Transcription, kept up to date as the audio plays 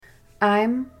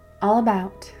I'm all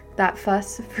about that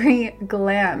fuss-free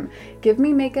glam. Give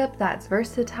me makeup that's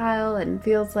versatile and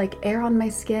feels like air on my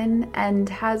skin and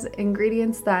has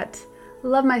ingredients that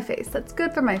love my face, that's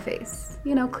good for my face.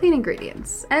 You know, clean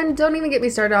ingredients. And don't even get me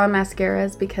started on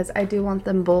mascaras because I do want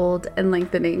them bold and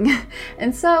lengthening.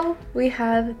 And so we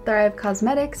have Thrive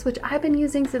Causemetics, which I've been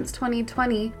using since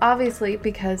 2020, obviously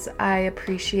because I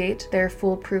appreciate their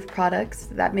foolproof products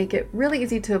that make it really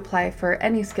easy to apply for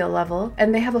any skill level.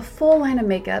 And they have a full line of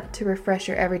makeup to refresh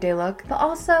your everyday look, but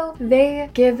also they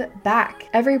give back.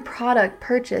 Every product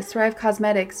purchased, Thrive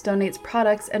Causemetics donates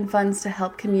products and funds to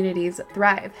help communities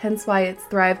thrive, hence why it's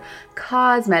Thrive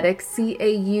Causemetics,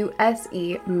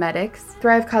 C-A-U-S-E Medics.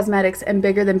 Thrive Causemetics and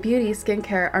Bigger Than Beauty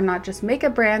skincare are not just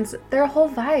makeup brands, they're a whole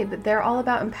vibe. They're all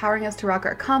about empowering us to rock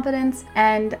our confidence,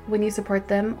 and when you support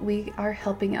them, we are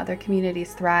helping other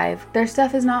communities thrive. Their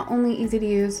stuff is not only easy to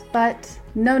use, but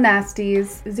no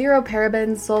nasties, zero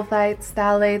parabens, sulfites,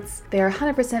 phthalates. They are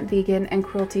 100% vegan and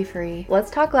cruelty-free.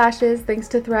 Let's talk lashes. Thanks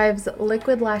to Thrive's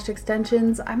liquid lash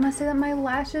extensions, I must say that my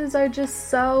lashes are just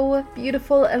so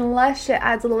beautiful and lush. It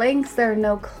adds lengths, there are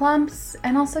no clumps,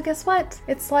 and also guess what?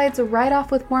 It slides right off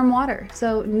with warm water,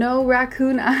 so no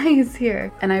raccoon eyes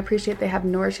here. And I appreciate they have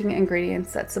nourishing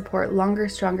ingredients that support longer,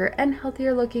 stronger, and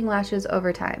healthier looking lashes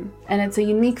over time. And it's a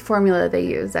unique formula they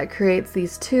use that creates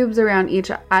these tubes around each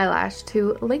eyelash to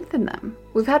lengthen them.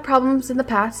 We've had problems in the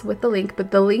past with the link,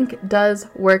 but the link does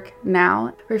work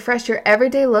now. Refresh your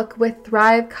everyday look with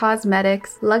Thrive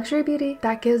Causemetics, luxury beauty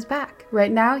that gives back.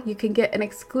 Right now, you can get an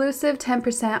exclusive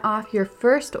 10% off your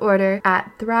first order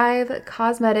at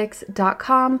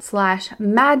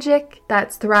thrivecausemetics.com/magic.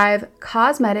 That's Thrive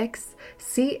Causemetics,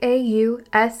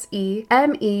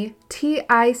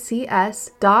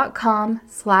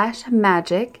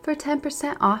 CAUSEMETICS.com/magic for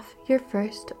 10% off your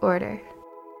first order.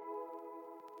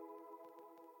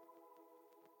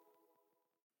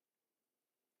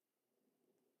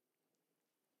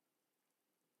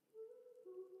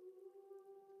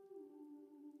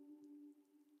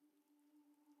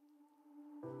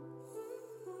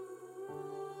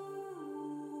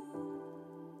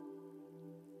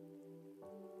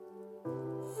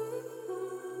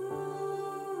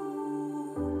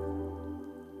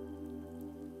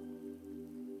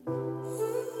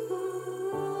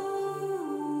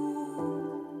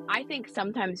 I think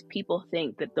sometimes people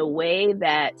think that the way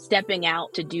that stepping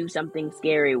out to do something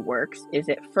scary works is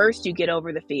at first you get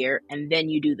over the fear and then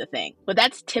you do the thing. But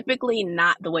that's typically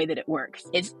not the way that it works.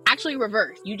 It's actually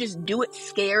reversed. You just do it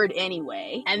scared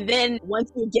anyway. And then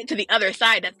once you get to the other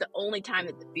side, that's the only time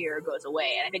that the fear goes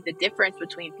away. And I think the difference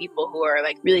between people who are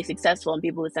like really successful and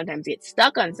people who sometimes get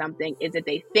stuck on something is that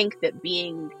they think that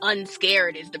being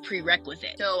unscared is the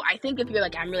prerequisite. So I think if you're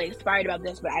like, I'm really inspired about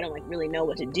this, but I don't like really know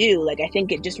what to do, like I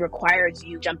think it just requires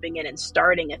you jumping in and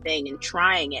starting a thing and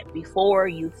trying it before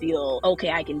you feel,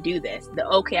 okay, I can do this. The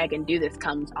okay, I can do this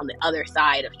comes on the other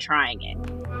side of trying it.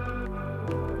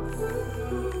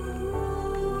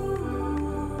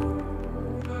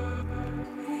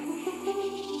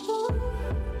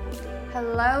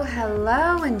 Hello,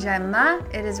 and Gemma.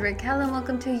 It is Raquel, and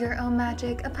welcome to Your Own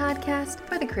Magic, a podcast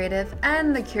for the creative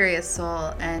and the curious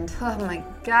soul. And oh my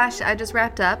gosh, I just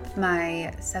wrapped up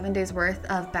my 7 days worth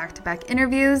of back-to-back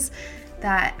interviews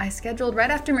that I scheduled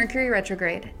right after Mercury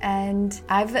retrograde. And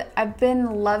I've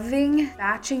been loving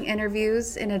batching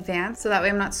interviews in advance so that way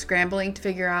I'm not scrambling to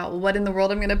figure out what in the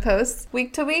world I'm gonna post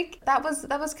week to week. That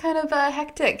was kind of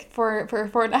hectic for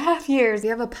 4.5 years. You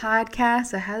have a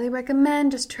podcast, I highly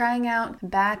recommend just trying out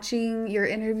batching your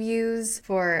interviews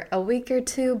for a week or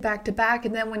two back to back,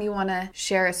 and then when you wanna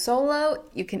share a solo,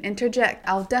 you can interject.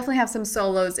 I'll definitely have some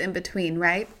solos in between,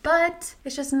 right? But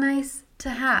it's just nice to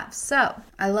have. So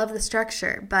I love the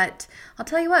structure, but I'll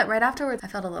tell you what, right afterwards I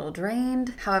felt a little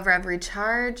drained. However, I've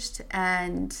recharged,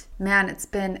 and man, it's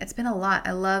been a lot.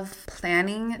 I love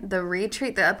planning the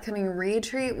retreat, the upcoming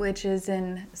retreat, which is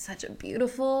in such a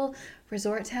beautiful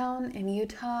resort town in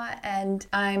Utah, and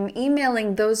I'm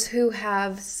emailing those who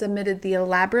have submitted the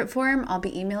elaborate form. I'll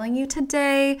be emailing you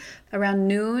today around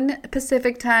noon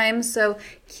Pacific time, so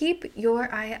keep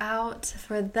your eye out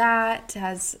for that.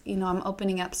 As you know, I'm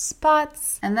opening up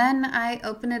spots, and then I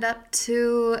open it up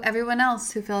to everyone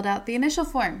else who filled out the initial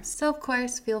form. So of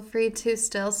course, feel free to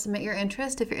still submit your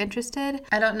interest if you're interested.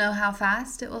 I don't know how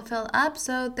fast it will fill up,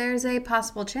 so there's a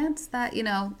possible chance that, you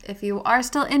know, if you are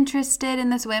still interested in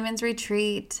this women's retreat,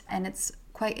 and it's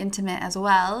quite intimate as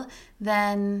well,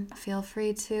 then feel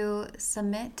free to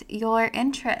submit your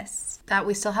interests. That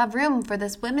we still have room for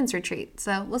this women's retreat,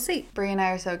 so we'll see. Brie and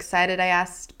I are so excited. I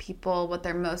asked people what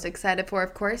they're most excited for.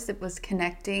 Of course, it was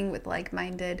connecting with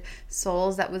like-minded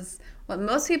souls. That was what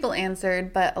most people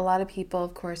answered, but a lot of people,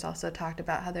 of course, also talked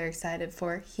about how they're excited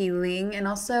for healing and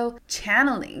also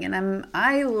channeling. And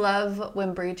I love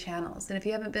when Brie channels. And if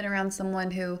you haven't been around someone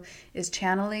who is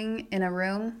channeling in a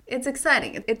room, it's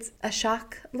exciting. It's a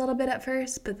shock a little bit at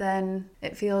first, but then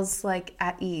it feels like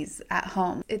at ease, at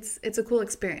home. It's a cool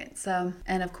experience. So,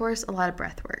 and of course, a lot of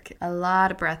breath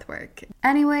work.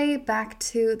 Anyway, back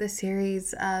to the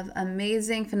series of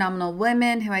amazing, phenomenal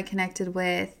women who I connected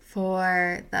with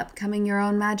for the upcoming Your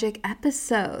Own Magic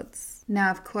episodes.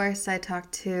 Now, of course, I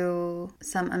talked to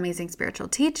some amazing spiritual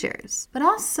teachers, but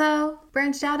also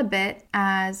branched out a bit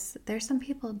as there's some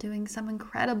people doing some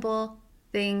incredible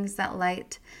things that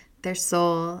light their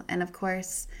soul. And of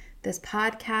course, this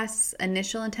podcast's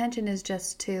initial intention is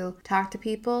just to talk to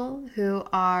people who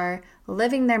are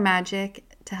living their magic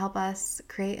to help us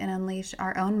create and unleash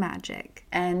our own magic.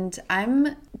 And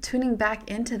I'm tuning back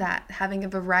into that, having a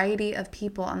variety of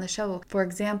people on the show. For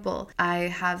example, I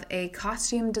have a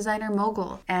costume designer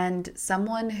mogul and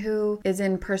someone who is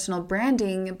in personal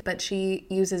branding, but she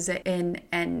uses it in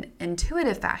an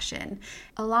intuitive fashion,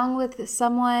 along with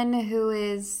someone who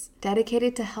is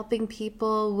dedicated to helping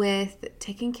people with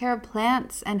taking care of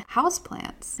plants and house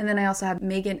plants. And then I also have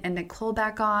Megan and Nicole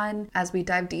back on as we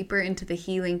dive deeper into the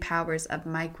healing powers of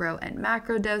micro and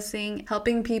macro dosing.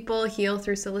 Helping people heal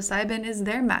through psilocybin is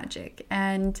their magic.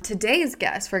 And today's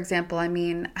guest, for example, I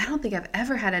don't think I've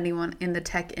ever had anyone in the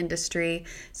tech industry.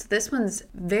 So this one's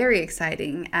very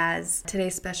exciting, as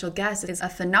today's special guest is a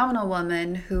phenomenal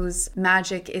woman whose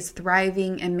magic is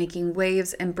thriving and making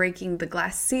waves and breaking the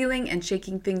glass ceiling and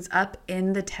shaking things up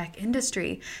in the tech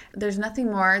industry. There's nothing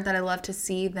more that I love to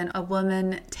see than a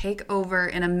woman take over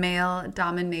in a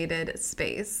male-dominated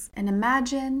space. And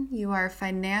imagine you are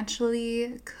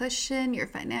financially cushioned, you're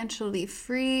financially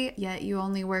free, yet you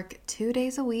only work 2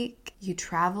 days a week. You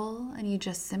travel and you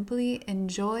just simply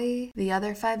enjoy the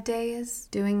other 5 days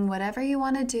doing whatever you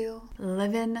want to do,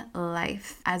 living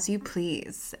life as you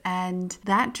please. And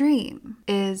that dream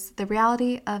is the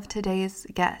reality of today's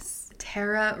guest,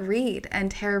 Tara Reid.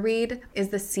 And Tara Reid is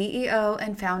the CEO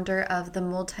and founder of the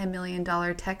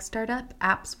multi-million-dollar tech startup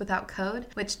Apps Without Code,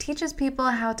 which teaches people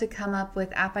how to come up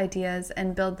with app ideas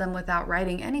and build them without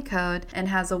writing any code, and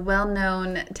has a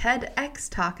well-known TEDx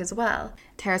talk as well.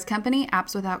 Tara's company,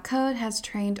 Apps Without Code, has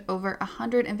trained over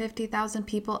 150,000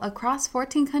 people across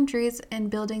 14 countries in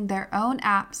building their own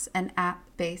apps and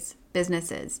app-based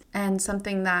businesses. And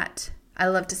something that I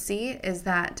love to see is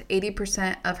that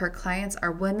 80% of her clients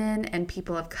are women and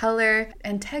people of color.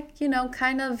 And tech,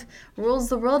 kind of rules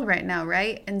the world right now,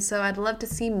 right? And so I'd love to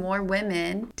see more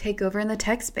women take over in the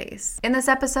tech space. In this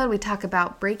episode, we talk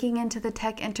about breaking into the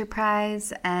tech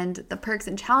enterprise and the perks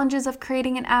and challenges of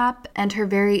creating an app, and her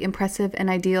very impressive and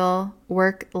ideal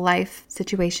work-life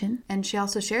situation. And she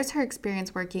also shares her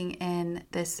experience working in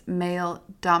this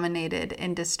male-dominated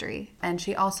industry. And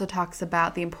she also talks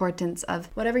about the importance of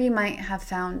whatever you might have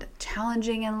found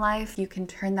challenging in life, you can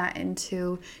turn that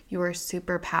into your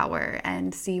superpower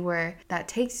and see where that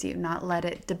takes you, not let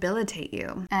it debilitate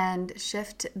you. And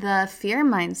shift the fear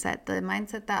mindset, the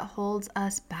mindset that holds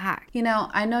us back.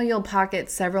 I know you'll pocket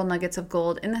several nuggets of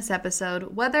gold in this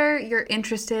episode, whether you're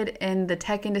interested in the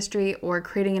tech industry or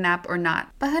creating an app or not.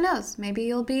 But who knows, maybe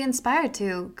you'll be inspired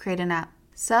to create an app.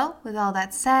 So, with all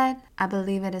that said, I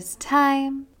believe it is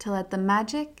time to let the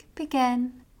magic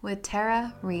begin with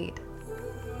Tara Reid.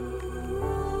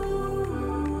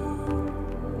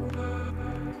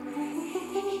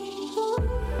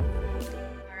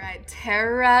 All right,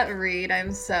 Tara Reid,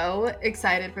 I'm so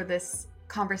excited for this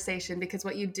conversation because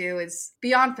what you do is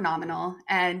beyond phenomenal,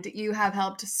 and you have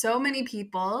helped so many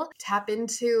people tap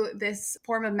into this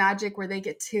form of magic where they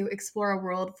get to explore a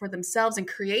world for themselves and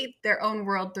create their own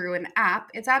world through an app.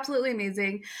 It's absolutely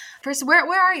amazing. First,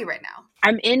 where are you right now?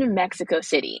 I'm in Mexico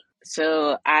City.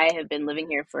 So I have been living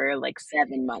here for like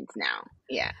 7 months now.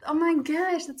 Yeah. Oh my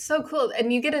gosh, that's so cool.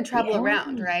 And you get to travel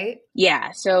around, right?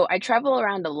 Yeah. So I travel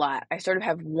around a lot. I sort of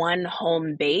have one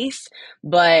home base,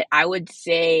 but I would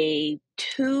say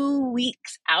 2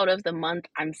 weeks out of the month,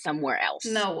 I'm somewhere else.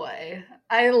 No way.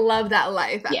 I love that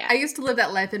life. Yeah. I used to live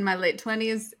that life in my late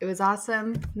 20s. It was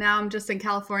awesome. Now I'm just in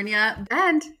California.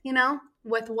 And,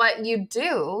 with what you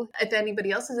do, if anybody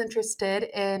else is interested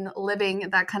in living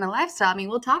that kind of lifestyle,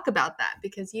 we'll talk about that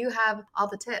because you have all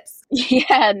the tips.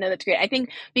 Yeah, no, that's great. I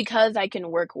think because I can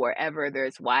work wherever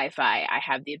there's Wi-Fi, I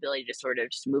have the ability to sort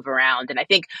of just move around. And I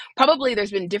think probably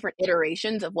there's been different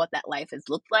iterations of what that life has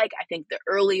looked like. I think the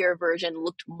earlier version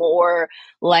looked more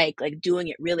like doing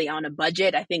it really on a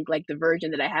budget. I think the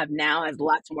version that I have now has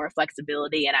lots more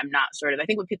flexibility, and I'm not I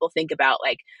think when people think about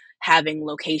having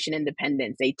location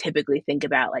independence, they typically think think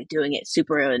about like doing it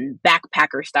super in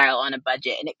backpacker style on a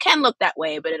budget. And it can look that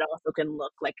way, but it also can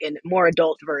look like a more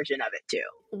adult version of it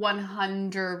too.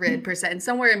 100%,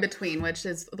 somewhere in between, which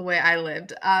is the way I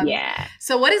lived. Yeah.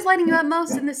 So what is lighting you up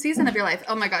most in this season of your life?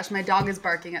 Oh my gosh, my dog is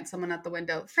barking at someone at the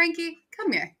window. Frankie,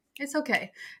 come here. It's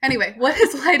okay. Anyway, what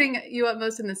is lighting you up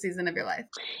most in this season of your life?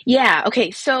 Yeah.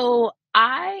 Okay. So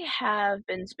I have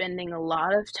been spending a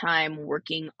lot of time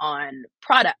working on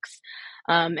products.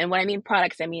 And when I mean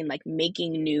products, I mean like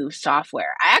making new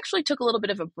software. I actually took a little bit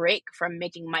of a break from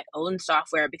making my own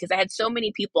software because I had so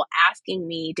many people asking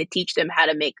me to teach them how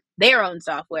to make their own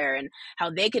software and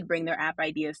how they could bring their app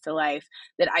ideas to life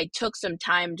that I took some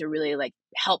time to really like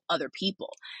help other people.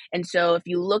 And so if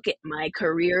you look at my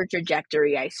career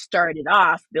trajectory, I started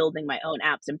off building my own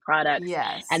apps and products.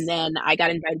 Yes. And then I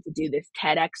got invited to do this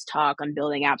TEDx talk on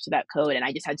building apps without code. And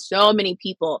I just had so many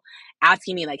people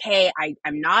asking me like, hey,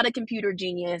 I'm not a computer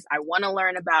genius. I want to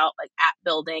learn about like app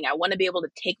building. I want to be able to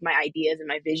take my ideas and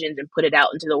my visions and put it out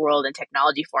into the world in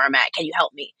technology format. Can you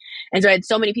help me? And so I had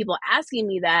so many people asking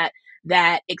me that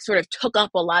it sort of took up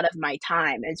a lot of my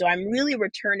time. And so I'm really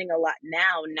returning a lot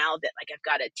now that like I've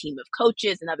got a team of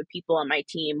coaches and other people on my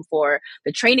team for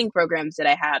the training programs that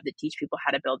I have that teach people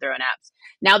how to build their own apps.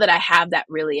 Now that I have that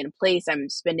really in place, I'm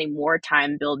spending more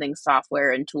time building software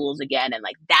and tools again. And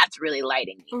like, that's really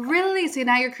lighting me. Really? So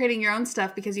now you're creating your own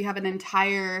stuff because you have an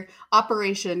entire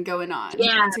operation going on.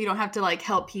 Yeah. And so you don't have to like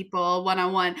help people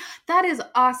one-on-one. That is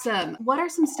awesome. What are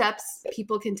some steps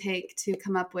people can take to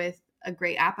come up with a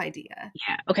great app idea?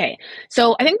 Yeah. Okay.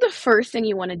 So I think the first thing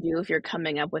you want to do if you're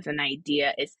coming up with an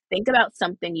idea is think about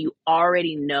something you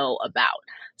already know about.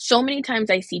 So many times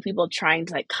I see people trying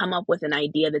to like come up with an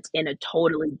idea that's in a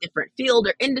totally different field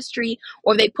or industry,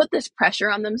 or they put this pressure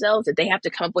on themselves that they have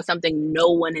to come up with something no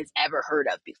one has ever heard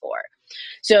of before.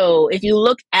 So if you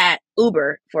look at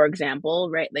Uber, for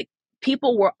example, right, like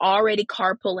people were already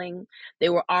carpooling, they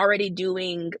were already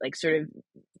doing like sort of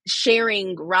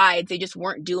sharing rides. They just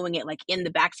weren't doing it like in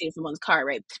the backseat of someone's car,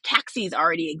 right? Taxis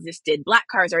already existed, black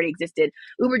cars already existed.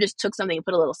 Uber just took something and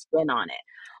put a little spin on it.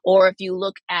 Or if you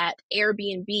look at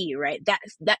Airbnb, right?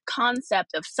 That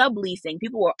concept of subleasing,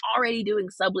 people were already doing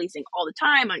subleasing all the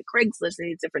time on Craigslist and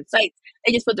these different sites.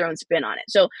 They just put their own spin on it.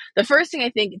 So the first thing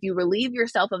I think, if you relieve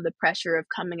yourself of the pressure of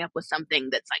coming up with something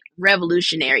that's like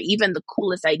revolutionary, even the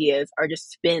coolest ideas are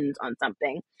just spins on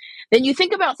something, then you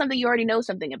think about something you already know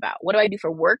something about. What do I do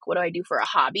for work? What do I do for a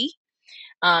hobby?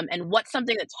 And what's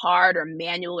something that's hard or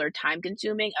manual or time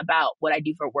consuming about what I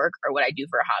do for work or what I do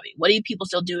for a hobby? What are people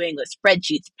still doing with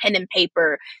spreadsheets, pen and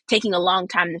paper, taking a long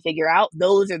time to figure out?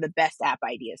 Those are the best app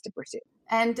ideas to pursue.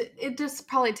 And it just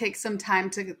probably takes some time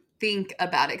to think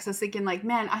about it. Because I was thinking like,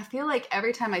 man, I feel like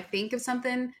every time I think of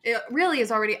something, it really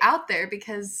is already out there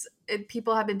because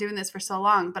people have been doing this for so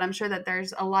long. But I'm sure that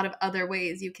there's a lot of other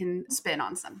ways you can spin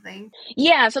on something.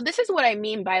 Yeah. So this is what I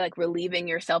mean by like relieving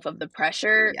yourself of the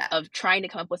pressure of trying to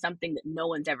come up with something that no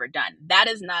one's ever done. That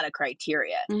is not a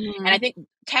criteria. Mm-hmm. And I think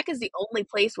tech is the only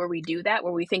place where we do that,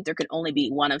 where we think there can only be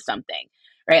one of something.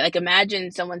 Right? Like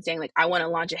imagine someone saying like, I want to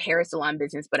launch a hair salon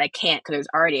business, but I can't because there's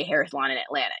already a hair salon in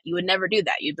Atlanta. You would never do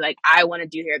that. You'd be like, I want to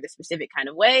do hair this specific kind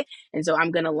of way. And so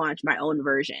I'm going to launch my own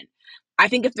version. I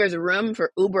think if there's room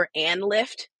for Uber and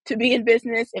Lyft to be in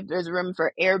business, if there's room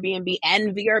for Airbnb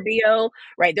and VRBO,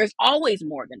 right, there's always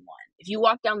more than one. If you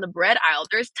walk down the bread aisle,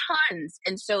 there's tons.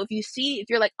 And so if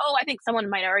you're like, oh, I think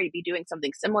someone might already be doing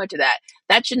something similar to that,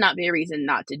 that should not be a reason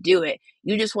not to do it.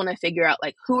 You just want to figure out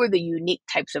like, who are the unique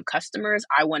types of customers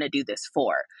I want to do this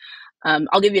for?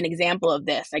 I'll give you an example of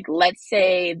this. Like, let's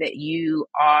say that you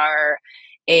are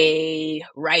a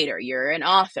writer, you're an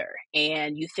author,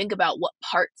 and you think about what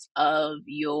parts of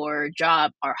your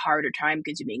job are hard or time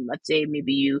consuming. Let's say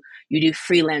maybe you do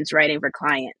freelance writing for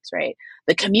clients, right?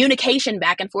 The communication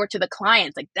back and forth to the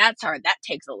clients, like that's hard. That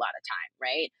takes a lot of time,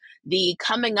 right? The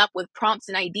coming up with prompts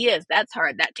and ideas, that's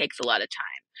hard. That takes a lot of time.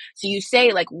 So you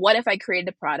say like, what if I created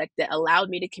a product that allowed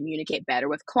me to communicate better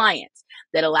with clients,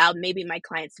 that allowed maybe my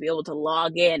clients to be able to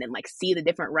log in and like see the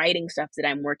different writing stuff that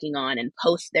I'm working on and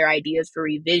post their ideas for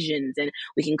revisions, and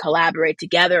we can collaborate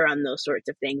together on those sorts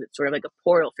of things. It's sort of like a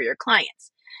portal for your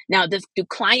clients. Now, do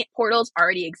client portals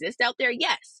already exist out there?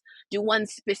 Yes. Do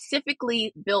ones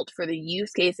specifically built for the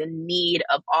use case and need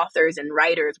of authors and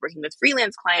writers working with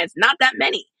freelance clients? Not that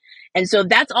many. And so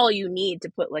that's all you need to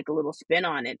put like a little spin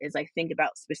on it, is like think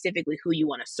about specifically who you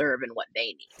want to serve and what they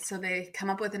need. So they come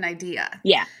up with an idea.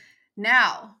 Yeah.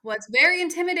 Now, what's very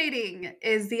intimidating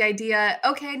is the idea,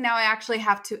 okay, now I actually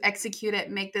have to execute it,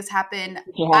 make this happen.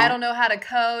 Yeah. I don't know how to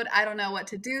code. I don't know what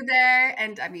to do there.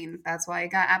 And I mean, that's why I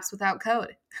got apps without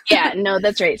code. Yeah, no,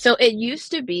 that's right. So it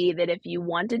used to be that if you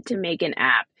wanted to make an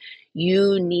app,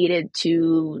 you needed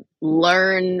to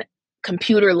learn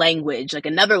computer language, like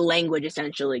another language,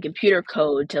 essentially, computer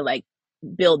code to like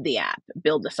build the app,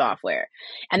 build the software.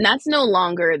 And that's no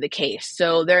longer the case.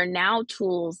 So there are now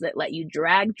tools that let you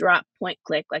drag, drop, point,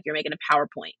 click, like you're making a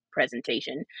PowerPoint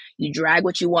presentation. You drag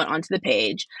what you want onto the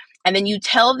page, and then you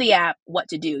tell the app what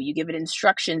to do. You give it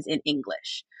instructions in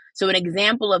English. So an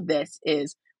example of this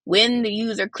is when the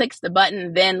user clicks the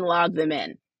button, then log them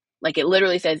in. Like it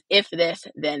literally says, if this,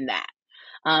 then that.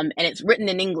 And it's written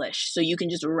in English. So you can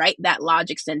just write that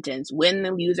logic sentence. When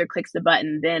the user clicks the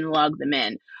button, then log them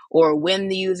in. Or when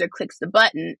the user clicks the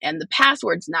button and the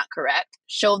password's not correct,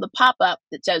 show the pop-up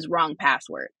that says wrong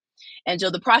password. And so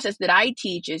the process that I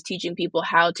teach is teaching people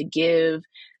how to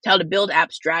build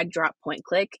apps, drag, drop, point,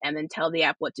 click, and then tell the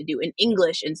app what to do in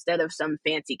English instead of some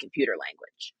fancy computer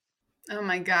language. Oh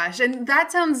my gosh. And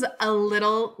that sounds a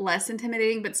little less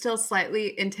intimidating, but still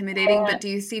slightly intimidating. But do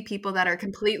you see people that are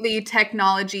completely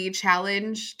technology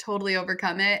challenged, totally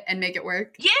overcome it and make it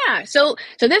work? Yeah. So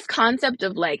this concept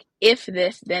of like, if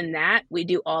this, then that, we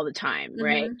do all the time,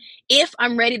 right? Mm-hmm. If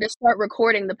I'm ready to start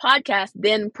recording the podcast,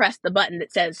 then press the button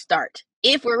that says start.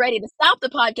 If we're ready to stop the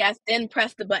podcast, then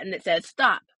press the button that says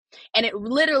stop. And it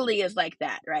literally is like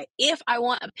that, right? If I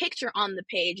want a picture on the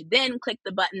page, then click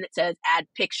the button that says add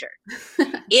picture.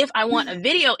 If I want a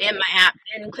video in my app,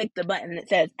 then click the button that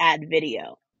says add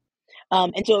video.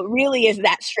 And so it really is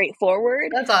that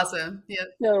straightforward. That's awesome. Yeah.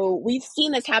 So we've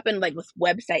seen this happen like with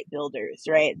website builders,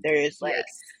 right? There's like,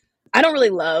 Yes. I don't really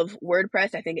love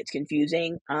WordPress. I think it's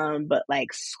confusing. But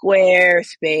like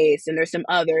Squarespace, and there's some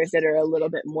others that are a little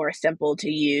bit more simple to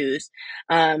use.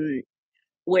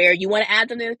 Where you want to add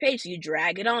something to the page, so you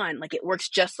drag it on. Like it works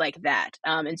just like that.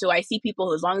 And so I see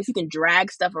people, as long as you can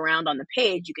drag stuff around on the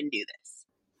page, you can do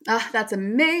this. That's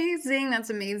amazing.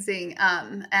 That's amazing.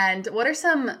 And what are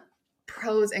some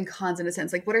pros and cons in a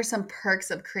sense? Like what are some perks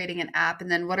of creating an app?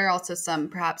 And then what are also some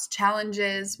perhaps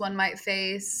challenges one might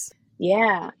face?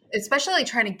 Yeah. Especially like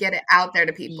trying to get it out there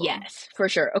to people. Yes, for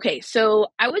sure. Okay, so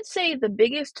I would say the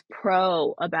biggest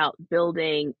pro about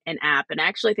building an app, and I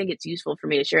actually think it's useful for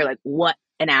me to share like what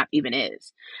an app even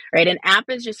is, right? An app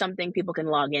is just something people can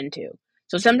log into.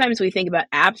 So sometimes we think about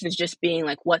apps as just being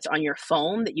like what's on your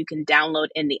phone that you can download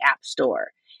in the app store.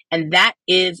 And that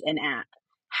is an app.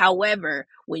 However,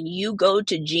 when you go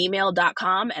to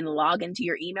gmail.com and log into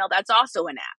your email, that's also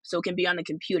an app. So it can be on the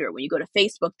computer. When you go to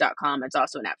facebook.com, it's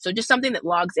also an app. So just something that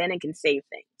logs in and can save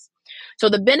things. So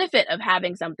the benefit of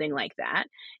having something like that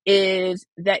is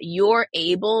that you're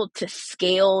able to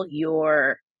scale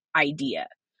your idea.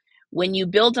 When you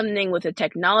build something with a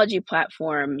technology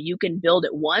platform, you can build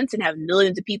it once and have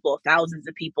millions of people, thousands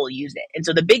of people use it. And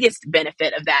so the biggest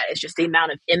benefit of that is just the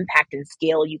amount of impact and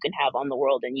scale you can have on the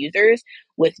world and users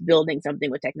with building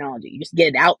something with technology. You just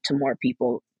get it out to more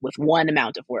people with one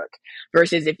amount of work,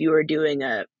 versus if you were doing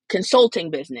a consulting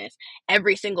business,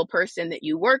 every single person that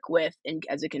you work with and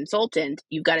as a consultant,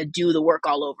 you've got to do the work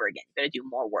all over again. You've got to do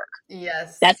more work.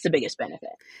 Yes. That's the biggest benefit.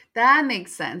 That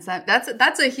makes sense.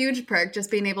 That's a huge perk,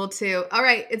 just being able to, all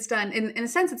right, it's done. In a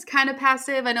sense, it's kind of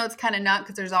passive. I know it's kind of not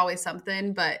because there's always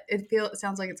something, but it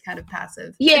sounds like it's kind of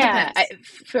passive. Yeah,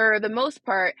 for the most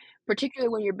part,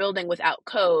 particularly when you're building without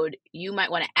code, you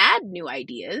might want to add new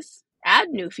ideas, add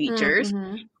new features,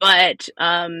 but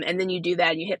and then you do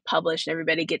that and you hit publish and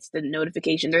everybody gets the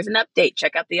notification. There's an update,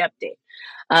 check out the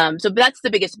update. So that's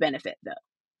the biggest benefit though.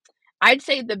 I'd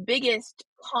say the biggest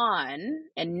con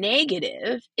and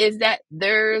negative is that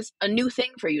there's a new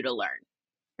thing for you to learn,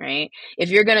 right? If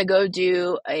you're going to go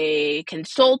do a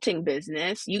consulting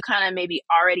business, you kind of maybe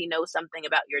already know something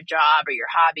about your job or your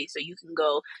hobby. So you can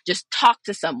go just talk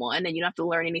to someone and you don't have to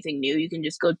learn anything new. You can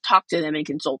just go talk to them and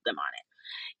consult them on it.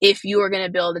 If you are going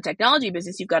to build a technology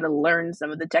business, you've got to learn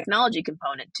some of the technology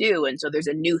component too. And so there's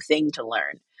a new thing to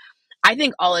learn. I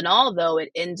think all in all, though, it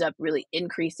ends up really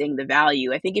increasing the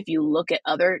value. I think if you look at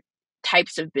other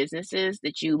types of businesses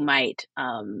that you might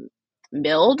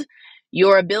build,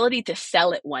 your ability to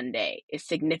sell it one day is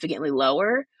significantly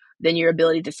lower than your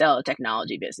ability to sell a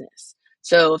technology business.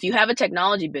 So if you have a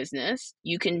technology business,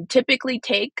 you can typically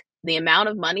take the amount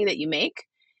of money that you make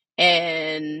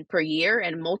and per year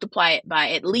and multiply it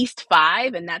by at least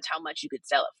 5, and that's how much you could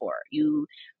sell it for. You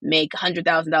make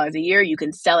 $100,000 a year, you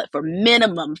can sell it for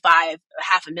minimum $500,000,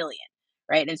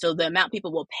 right? And so the amount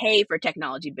people will pay for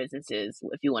technology businesses,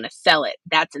 if you want to sell it,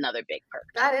 that's another big perk.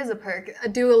 That is a perk.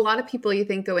 Do a lot of people, you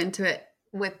think, go into it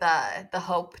with the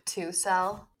hope to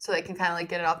sell so they can kind of like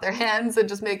get it off their hands and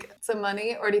just make some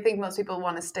money? Or do you think most people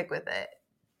want to stick with it?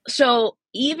 So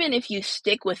even if you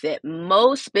stick with it,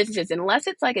 most businesses, unless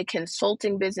it's like a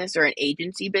consulting business or an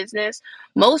agency business,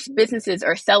 most businesses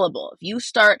are sellable. If you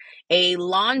start a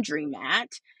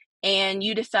laundromat and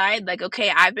you decide like,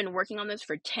 okay, I've been working on this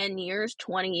for 10 years,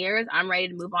 20 years, I'm ready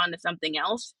to move on to something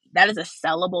else, that is a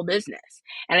sellable business.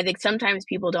 And I think sometimes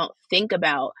people don't think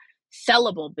about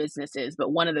sellable businesses,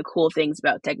 but one of the cool things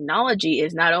about technology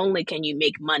is not only can you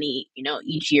make money,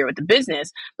 each year with the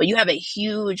business, but you have a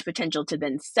huge potential to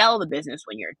then sell the business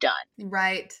when you're done.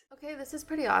 Right. Okay, this is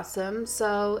pretty awesome.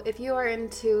 So if you are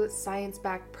into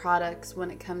science-backed products when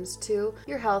it comes to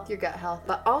your health, your gut health,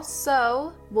 but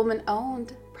also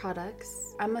woman-owned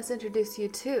products, I must introduce you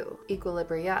to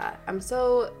Equilibria. I'm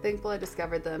so thankful I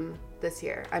discovered them this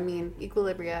year. I mean,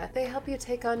 Equilibria, they help you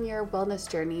take on your wellness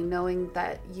journey knowing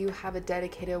that you have a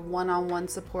dedicated one-on-one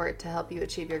support to help you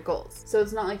achieve your goals. So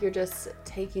it's not like you're just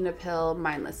taking a pill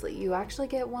mindlessly. You actually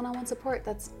get one-on-one support.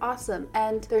 That's awesome.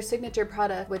 And their signature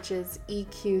product, which is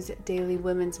EQ's Daily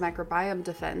Women's Microbiome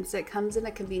Defense, it comes in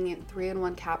a convenient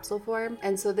 3-in-1 capsule form.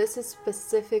 And so this is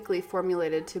specifically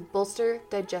formulated to bolster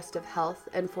digestive health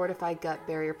and fortify gut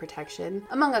barrier protection,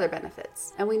 among other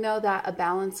benefits. And we know that a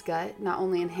balanced gut not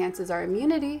only enhances our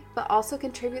immunity, but also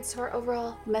contributes to our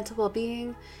overall mental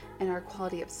well-being and our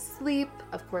quality of sleep,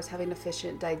 of course, having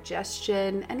efficient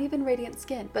digestion and even radiant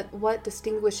skin. But what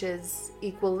distinguishes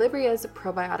Equilibria's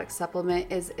probiotic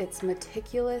supplement is its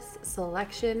meticulous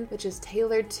selection, which is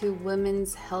tailored to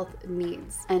women's health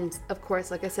needs. And of course,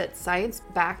 like I said,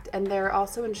 science-backed, and they're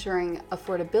also ensuring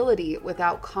affordability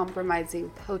without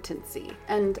compromising potency.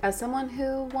 And as someone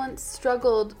who once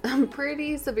struggled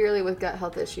pretty severely with gut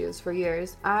health issues for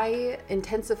years, I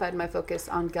intensified my focus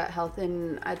on gut health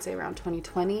in, I'd say, around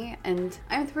 2020. And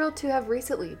I'm thrilled to have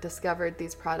recently discovered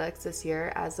these products this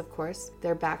year, as of course,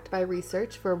 they're backed by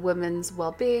research for women's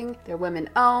well-being, they're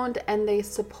women-owned, and they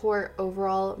support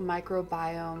overall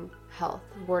microbiome health,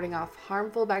 warding off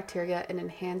harmful bacteria and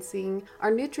enhancing our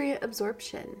nutrient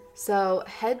absorption. So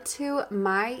head to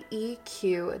myeq.com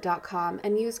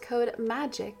and use code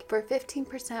MAGIC for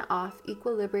 15% off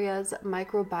Equilibria's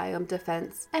microbiome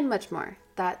defense and much more.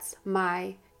 That's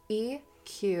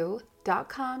myeq.com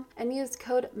and use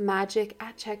code MAGIC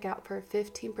at checkout for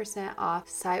 15% off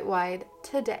site-wide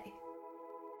today.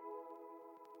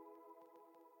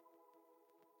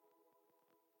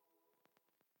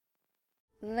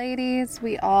 Ladies,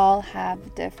 we all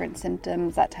have different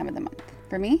symptoms that time of the month.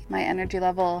 For me, my energy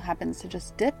level happens to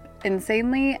just dip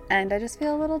insanely and I just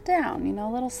feel a little down,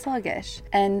 a little sluggish.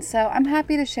 And so I'm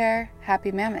happy to share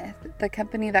Happy Mammoth, the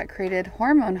company that created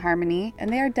Hormone Harmony,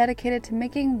 and they are dedicated to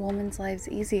making women's lives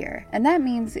easier. And that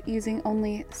means using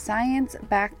only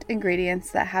science-backed ingredients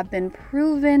that have been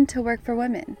proven to work for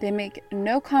women. They make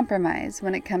no compromise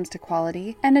when it comes to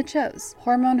quality, and it shows.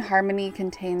 Hormone Harmony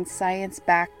contains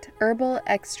science-backed herbal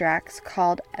extracts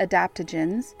called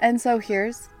adaptogens. And so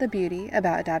here's the beauty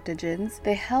about adaptogens.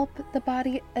 They help the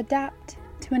body adapt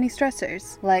to any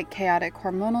stressors, like chaotic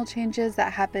hormonal changes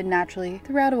that happen naturally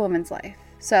throughout a woman's life.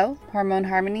 So, Hormone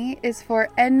Harmony is for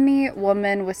any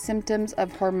woman with symptoms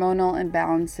of hormonal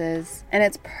imbalances, and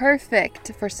it's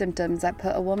perfect for symptoms that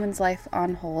put a woman's life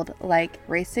on hold, like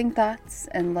racing thoughts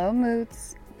and low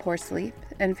moods, poor sleep,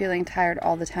 and feeling tired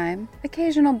all the time,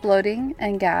 occasional bloating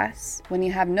and gas when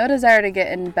you have no desire to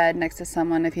get in bed next to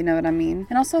someone, if you know what I mean,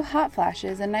 and also hot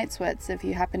flashes and night sweats if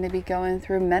you happen to be going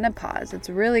through menopause. It's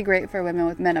really great for women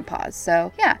with menopause.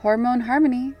 So yeah, Hormone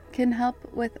Harmony can help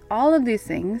with all of these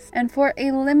things, and for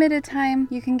a limited time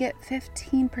you can get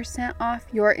 15% off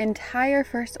your entire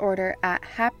first order at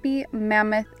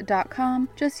happymammoth.com.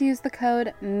 Just use the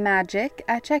code MAGIC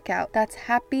at checkout. That's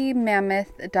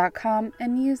happymammoth.com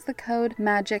and use the code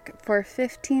MAGIC for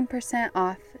 15%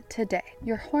 off today.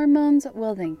 Your hormones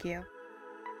will thank you.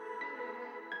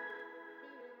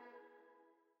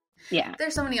 Yeah.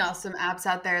 There's so many awesome apps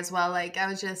out there as well. Like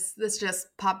this just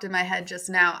popped in my head just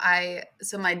now.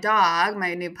 So my dog,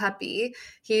 my new puppy,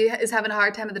 he is having a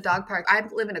hard time at the dog park. I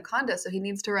live in a condo, so he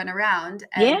needs to run around.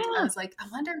 And I was like, I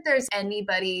wonder if there's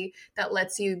anybody that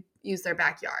lets you use their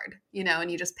backyard,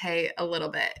 and you just pay a little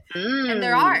bit. And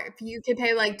there are. You can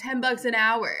pay like $10 an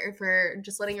hour for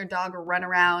just letting your dog run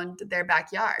around their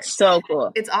backyard. So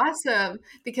cool. It's awesome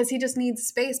because he just needs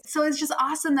space. So it's just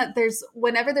awesome that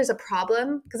whenever there's a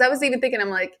problem, because I was even thinking,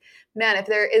 I'm like, man, if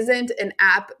there isn't an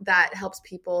app that helps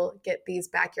people get these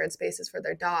backyard spaces for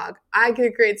their dog, I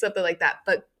could create something like that.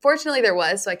 But fortunately there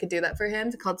was, so I could do that for him.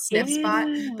 It's called Sniff Spot.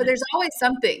 But there's always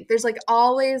something. There's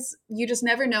always, you just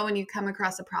never know when you come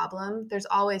across a problem. There's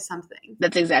always something.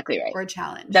 That's exactly right. Or a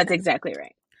challenge. That's exactly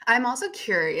right. I'm also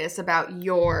curious about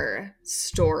your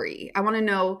story. I want to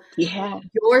know Yeah.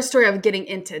 your story of getting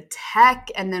into tech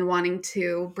and then wanting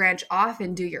to branch off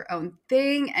and do your own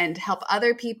thing and help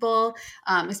other people,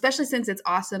 especially since it's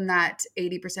awesome that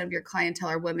 80% of your clientele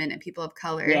are women and people of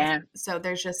color. Yeah. So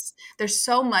there's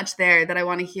so much there that I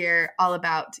want to hear all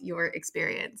about your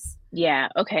experience. Yeah.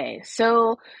 Okay.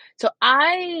 So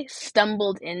I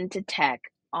stumbled into tech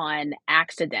on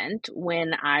accident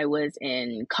when I was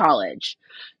in college.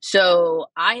 So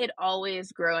I had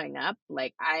always growing up,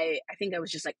 like I think I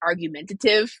was just like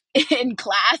argumentative in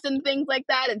class and things like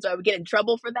that. And so I would get in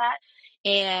trouble for that.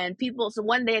 And so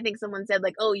one day I think someone said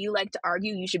like, "Oh, you like to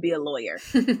argue, you should be a lawyer."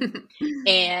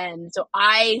 And so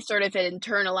I sort of had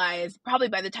internalized probably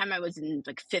by the time I was in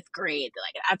like fifth grade,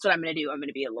 like that's what I'm going to do. I'm going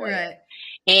to be a lawyer. Right.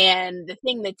 And the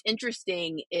thing that's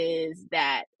interesting is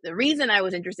that the reason I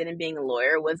was interested in being a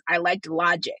lawyer was I liked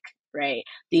logic, right?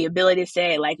 The ability to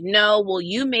say like, no, well,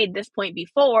 you made this point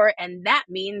before and that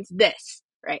means this,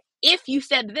 right? If you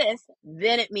said this,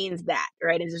 then it means that,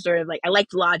 right? It's just sort of like, I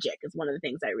liked logic is one of the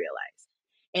things I realized.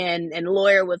 And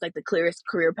lawyer was like the clearest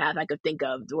career path I could think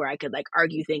of where I could like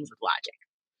argue things with logic.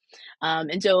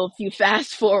 And so if you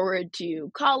fast forward to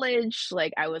college,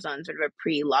 like I was on sort of a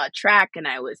pre-law track and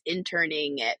I was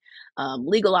interning at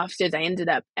legal offices. I ended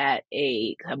up at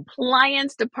a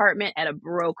compliance department at a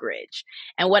brokerage.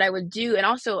 And what I would do, and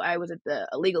also I was at the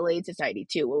Legal Aid Society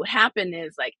too. What would happen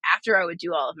is like after I would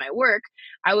do all of my work,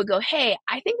 I would go, hey,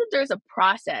 I think that there's a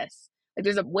process, like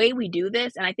there's a way we do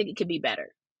this, and I think it could be better.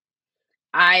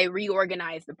 I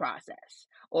reorganized the process,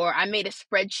 or I made a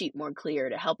spreadsheet more clear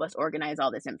to help us organize all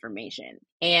this information.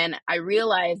 And I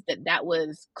realized that that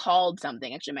was called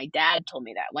something. Actually, my dad told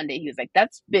me that one day. He was like,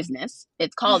 that's business.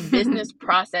 It's called business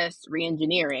process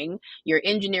reengineering. You're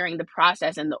engineering the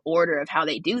process and the order of how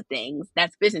they do things.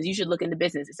 That's business. You should look into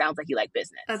business. It sounds like you like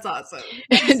business. That's awesome.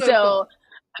 And So so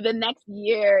cool. the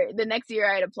next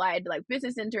year I had applied to like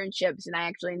business internships, and I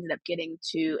actually ended up getting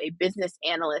to a business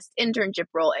analyst internship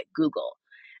role at Google.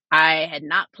 I had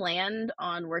not planned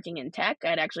on working in tech.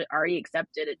 I'd actually already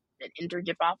accepted an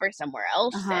internship offer somewhere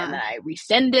else. And then I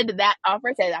rescinded that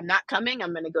offer, said, I'm not coming.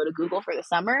 I'm going to go to Google for the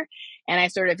summer. And I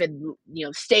sort of had,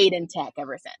 stayed in tech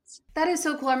ever since. That is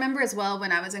so cool. I remember as well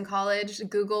when I was in college,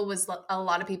 Google was a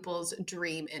lot of people's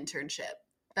dream internship.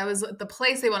 That was the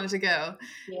place they wanted to go.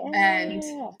 Yeah. And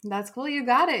that's cool. You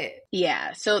got it.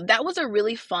 Yeah. So that was a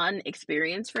really fun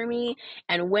experience for me.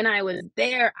 And when I was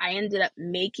there, I ended up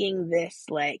making this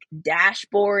like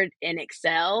dashboard in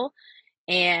Excel.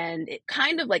 And it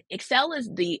kind of like Excel is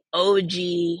the OG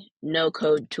no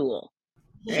code tool.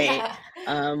 Right?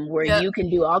 Where you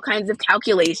can do all kinds of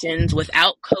calculations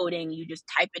without coding. You just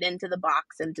type it into the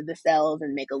box, into the cells,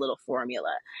 and make a little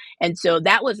formula. And so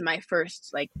that was my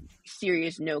first like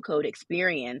serious no code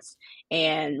experience,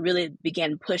 and really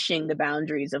began pushing the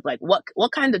boundaries of like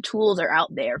what kinds of tools are out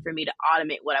there for me to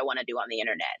automate what I want to do on the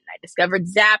internet. And I discovered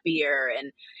Zapier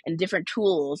and different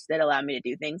tools that allow me to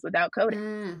do things without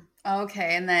coding.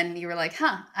 Okay. And then you were like,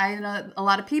 I know a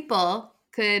lot of people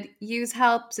could use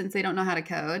help since they don't know how to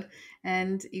code.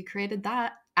 And you created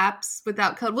that, apps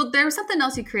without code. Well, there was something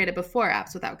else you created before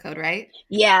apps without code, right?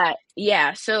 Yeah.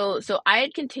 So I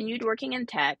had continued working in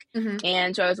tech,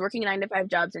 and so I was working 9-to-5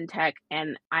 jobs in tech,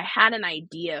 and I had an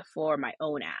idea for my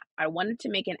own app. I wanted to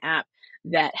make an app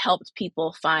that helped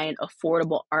people find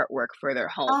affordable artwork for their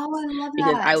homes. Oh, I love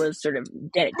because that. I was sort of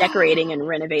decorating and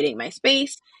renovating my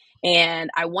space. And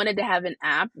I wanted to have an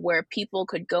app where people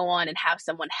could go on and have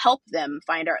someone help them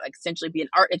find art, like essentially be an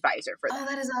art advisor for them. Oh,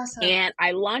 that is awesome. And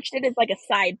I launched it as like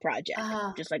a side project,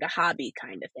 just like a hobby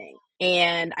kind of thing.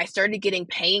 And I started getting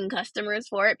paying customers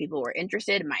for it. People were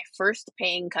interested. My first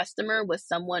paying customer was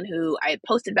someone who I had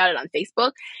posted about it on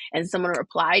Facebook, and someone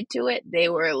replied to it. They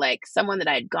were like someone that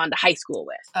I had gone to high school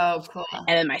with. Oh, cool.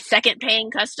 And then my second paying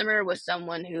customer was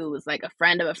someone who was like a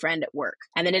friend of a friend at work.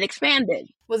 And then it expanded.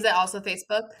 Was it also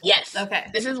Facebook? Yes. Okay.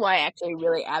 This is why I actually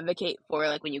really advocate for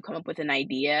like when you come up with an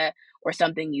idea or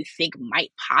something you think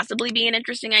might possibly be an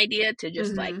interesting idea, to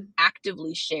just like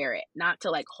actively share it, not to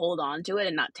like hold on to it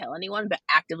and not tell anyone, but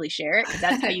actively share it. 'Cause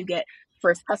that's how you get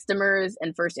first customers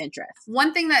and first interest.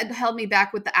 One thing that held me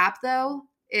back with the app though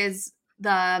is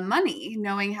the money,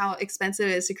 knowing how expensive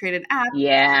it is to create an app.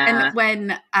 Yeah. And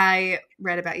when I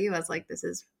read about you, I was like, this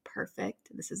is perfect.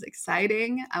 This is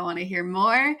exciting. I want to hear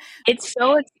more. It's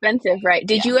so expensive, right?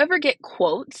 Did you ever get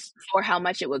quotes for how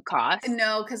much it would cost?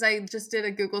 No, because I just did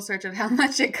a Google search of how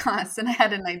much it costs and I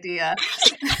had an idea.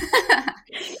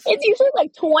 It's usually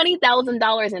like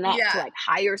 $20,000 an app to Yeah. like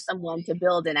hire someone to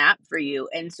build an app for you.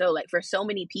 And so like for so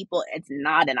many people, it's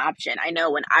not an option. I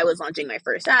know when I was launching my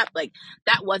first app, like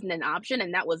that wasn't an option.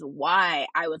 And that was why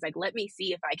I was like, let me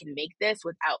see if I can make this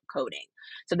without coding.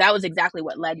 So that was exactly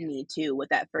what led me to with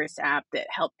that first app that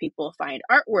helped people find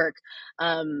artwork.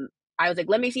 I was like,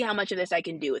 let me see how much of this I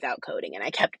can do without coding. And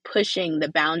I kept pushing the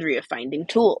boundary of finding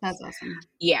tools. That's awesome.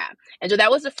 Yeah. And so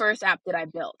that was the first app that I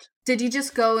built. Did you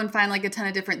just go and find like a ton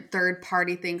of different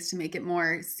third-party things to make it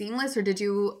more seamless? Or did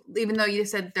you, even though you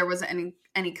said there wasn't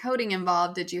any coding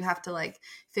involved, did you have to like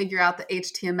figure out the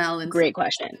HTML? And Great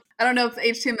question. I don't know if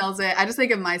HTML is it. I just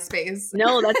think of MySpace.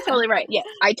 No, that's totally right. Yes,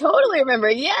 I totally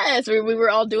remember. Yes, we were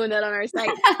all doing that on our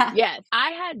site. Yes,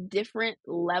 I had different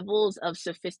levels of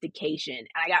sophistication, and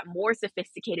I got more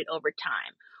sophisticated over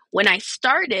time. When I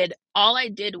started, all I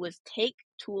did was take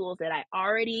tools that I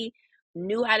already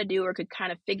knew how to do or could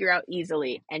kind of figure out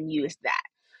easily and use that.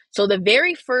 So the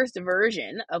very first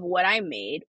version of what I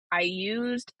made, I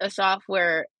used a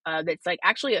software that's like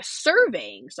actually a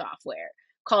surveying software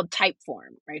called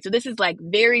Typeform, right? So this is like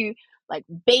very like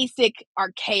basic,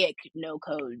 archaic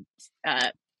no-code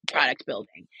product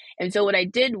building. And so what I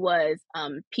did was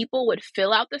people would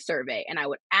fill out the survey and I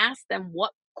would ask them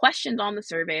what questions on the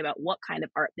survey about what kind of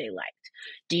art they liked.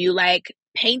 Do you like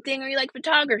painting or you like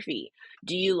photography?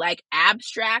 Do you like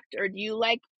abstract or do you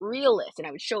like realist? And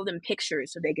I would show them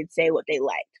pictures so they could say what they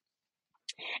liked.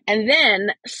 And then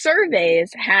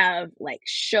surveys have like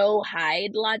show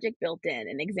hide logic built in.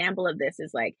 An example of this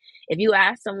is like, if you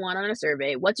ask someone on a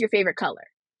survey, what's your favorite color?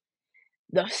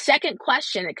 The second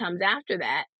question that comes after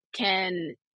that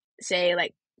can say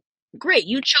like, great,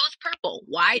 you chose purple.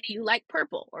 Why do you like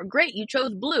purple? Or great, you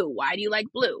chose blue. Why do you like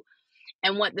blue?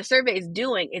 And what the survey is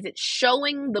doing is it's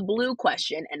showing the blue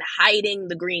question and hiding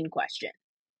the green question.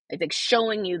 It's like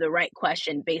showing you the right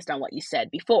question based on what you said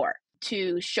before.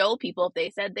 To show people if they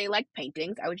said they liked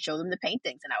paintings, I would show them the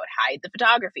paintings and I would hide the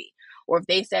photography. Or if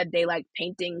they said they liked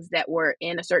paintings that were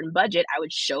in a certain budget, I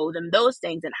would show them those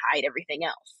things and hide everything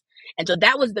else. And so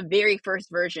that was the very first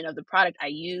version of the product. I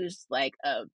used like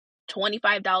a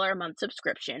 $25 a month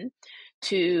subscription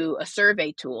to a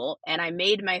survey tool, and I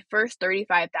made my first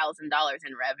 $35,000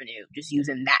 in revenue just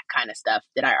using that kind of stuff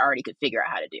that I already could figure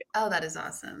out how to do. Oh, that is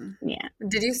awesome. Yeah.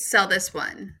 Did you sell this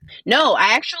one? No,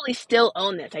 I actually still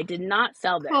own this. I did not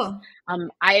sell this. Cool.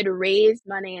 I had raised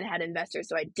money and had investors,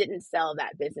 so I didn't sell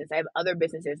that business. I have other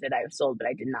businesses that I've sold, but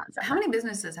I did not sell. How many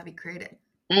businesses have you created?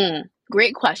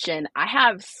 Great question. I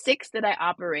have 6 that I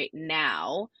operate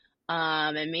now,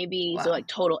 and maybe so like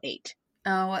total 8.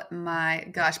 Oh my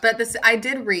gosh. But this, I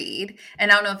did read,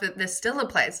 and I don't know if this still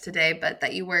applies today, but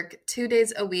that you work 2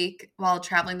 days a week while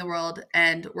traveling the world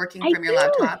and working from your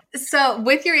laptop. So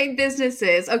with your 8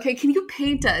 businesses, okay, can you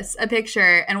paint us a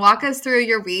picture and walk us through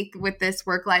your week with this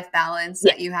work-life balance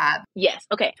that you have? Yes.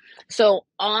 Okay. So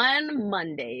on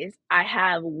Mondays, I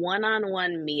have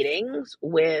one-on-one meetings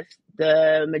with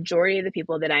the majority of the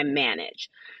people that I manage.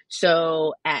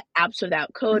 So at Apps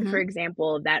Without Code, for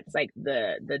example, that's like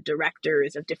the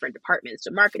directors of different departments,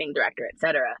 so marketing director, et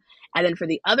cetera. And then for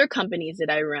the other companies that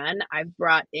I run, I've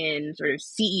brought in sort of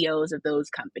CEOs of those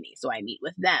companies. So I meet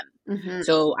with them.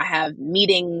 So I have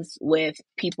meetings with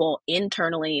people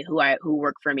internally who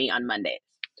work for me on Mondays.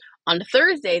 On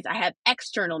Thursdays, I have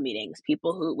external meetings,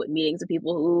 meetings with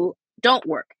people who don't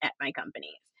work at my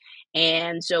company.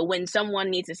 And so when someone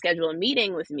needs to schedule a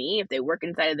meeting with me, if they work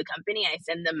inside of the company, I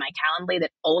send them my Calendly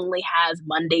that only has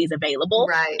Mondays available,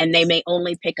 and they may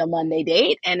only pick a Monday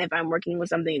date. And if I'm working with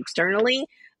something externally,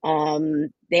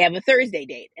 they have a Thursday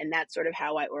date, and that's sort of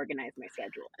how I organize my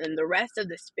schedule. And the rest of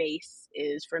the space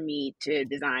is for me to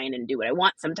design and do what I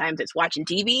want. Sometimes it's watching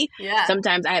TV.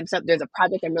 Sometimes there's a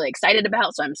project I'm really excited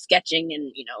about, so I'm sketching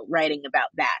and, writing about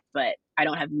that, but I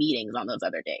don't have meetings on those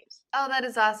other days. Oh, that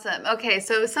is awesome. Okay.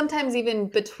 So sometimes even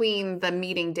between the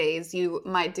meeting days, you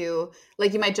might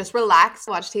just relax,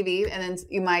 watch TV, and then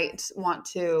you might want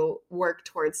to work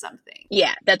towards something.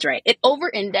 Yeah, that's right. It over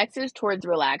indexes towards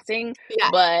relaxing,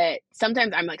 but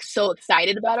sometimes I'm like so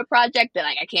excited about a project that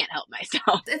I can't help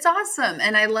myself. It's awesome.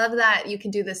 And I love that you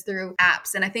can do this through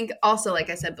apps. And I think also, like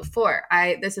I said before,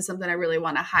 this is something I really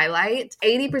want to highlight.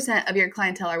 80% of your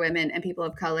clientele are women and people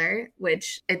of color,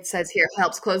 which it says here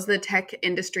helps close the tech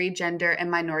industry, gender, and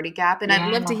minority gap. And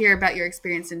I'd love to hear about your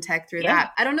experience in tech through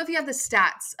that. I don't know if you have the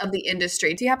stats of the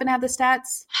industry. Do you happen to have the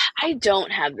stats? I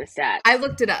don't have the stats. I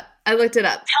looked it up. I looked it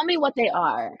up. Tell me what they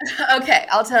are. Okay,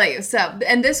 I'll tell you. So,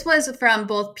 and this was from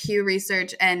both Pew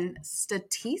Research and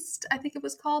Statiste, I think it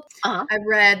was called. Uh-huh. I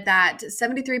read that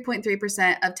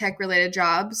 73.3% of tech related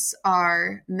jobs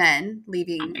are men, Oh my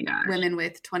leaving gosh. women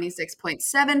with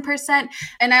 26.7%.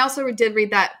 And I also did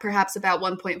read that perhaps about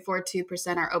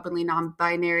 1.42% are openly non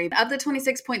binary. Of the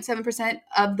 26.7%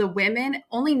 of the women,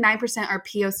 only 9% are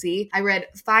POC. I read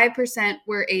 5%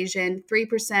 were Asian,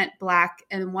 3% Black,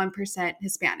 and 1%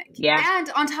 Hispanic. Yeah. And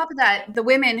on top of that, the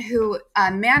women who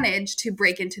manage to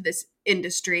break into this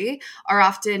industry are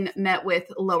often met with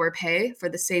lower pay for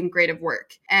the same grade of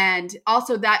work. And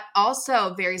also that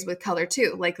also varies with color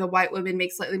too. Like the white women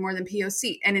make slightly more than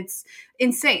POC, and it's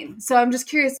insane. So I'm just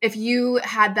curious if you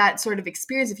had that sort of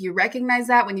experience, if you recognize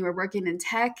that when you were working in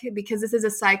tech, because this is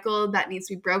a cycle that needs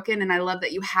to be broken. And I love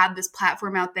that you have this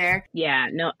platform out there. Yeah,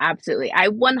 no, absolutely. I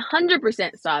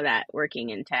 100% saw that working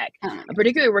in tech,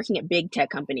 particularly working at big tech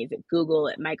companies at Google,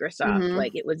 at Microsoft. Mm-hmm.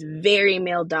 Like it was very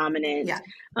male dominant, Yeah.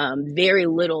 very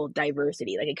little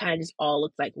diversity. Like it kind of just all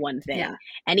looked like one thing. Yeah.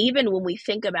 And even when we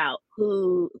think about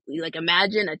who, like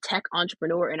imagine a tech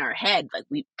entrepreneur in our head, like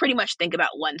we pretty much think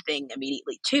about one thing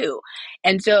immediately too.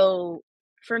 And so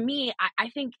for me, I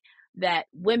think that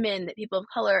women, that people of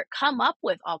color come up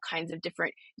with all kinds of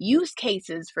different use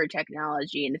cases for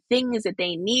technology and things that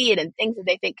they need and things that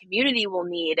they think community will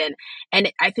need.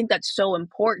 And I think that's so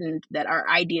important that our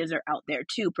ideas are out there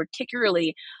too,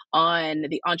 particularly on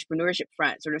the entrepreneurship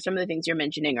front. Sort of some of the things you're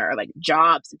mentioning are like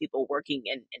jobs and people working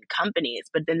in companies,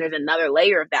 but then there's another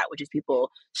layer of that, which is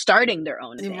people starting their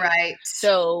own thing. Right.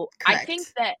 So Correct. I think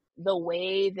that the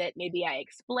way that maybe I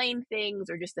explain things,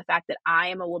 or just the fact that I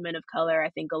am a woman of color, I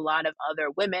think a lot of other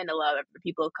women, a lot of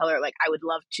people of color, like I would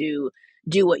love to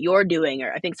do what you're doing.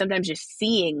 Or I think sometimes just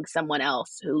seeing someone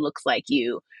else who looks like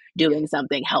you doing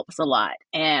something helps a lot.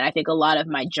 And I think a lot of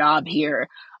my job here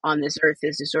on this earth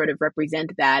is to sort of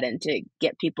represent that and to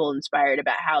get people inspired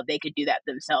about how they could do that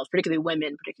themselves, particularly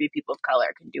women, particularly people of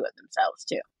color can do it themselves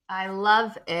too. I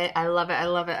love it. I love it. I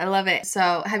love it. I love it.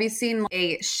 So, have you seen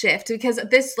a shift? Because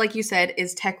this, like you said,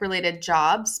 is tech related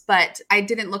jobs, but I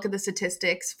didn't look at the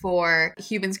statistics for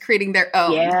humans creating their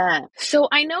own. Yeah. So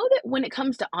I know that when it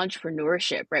comes to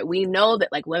entrepreneurship, right, we know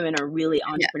that like women are really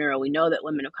entrepreneurial. We know that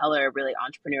women of color are really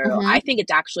entrepreneurial. Mm-hmm. I think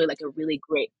it's actually like a really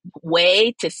great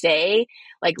way to say,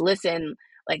 like, listen,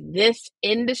 like this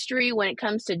industry, when it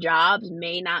comes to jobs,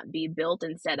 may not be built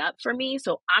and set up for me.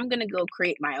 So I'm going to go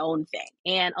create my own thing.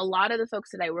 And a lot of the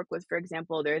folks that I work with, for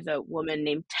example, there's a woman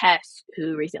named Tess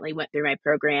who recently went through my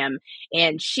program,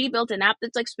 and she built an app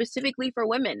that's like specifically for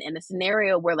women in a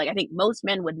scenario where like I think most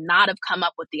men would not have come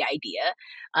up with the idea.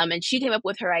 And she came up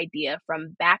with her idea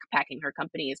from backpacking. Her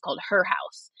company is called Her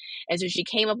House. And so she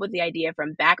came up with the idea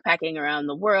from backpacking around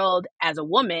the world as a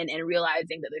woman and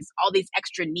realizing that there's all these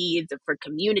extra needs for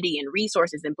community and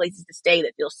resources and places to stay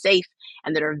that feel safe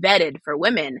and that are vetted for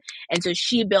women. And so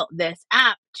she built this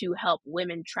app to help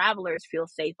women travelers feel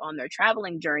safe on their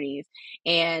traveling journeys.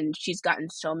 And she's gotten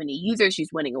so many users. She's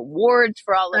winning awards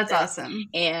for all of That's this. awesome.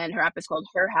 And her app is called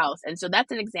Her House. And so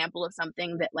that's an example of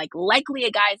something that like likely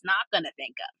a guy's not going to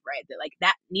think of, right? That like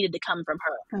that needed to come from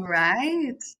her.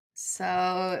 Right.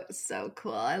 So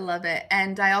cool. I love it.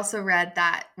 And I also read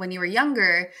that when you were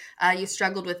younger, you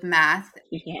struggled with math.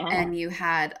 Yeah. And you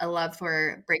had a love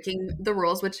for breaking the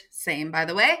rules, which same, by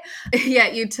the way.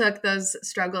 Yet you took those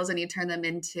struggles and you turned them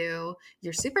into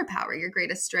your superpower, your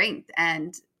greatest strength.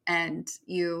 And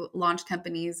you launched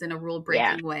companies in a rule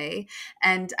breaking way.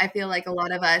 And I feel like a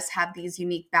lot of us have these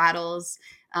unique battles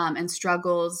and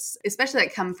struggles, especially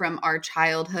that come from our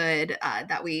childhood,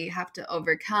 that we have to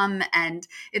overcome. And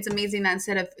it's amazing that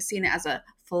instead of seeing it as a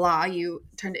flaw, you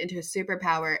turned it into a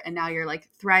superpower, and now you're like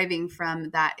thriving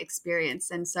from that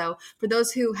experience. And so for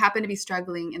those who happen to be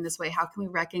struggling in this way, how can we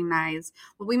recognize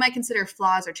what we might consider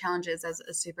flaws or challenges as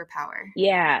a superpower?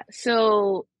 Yeah.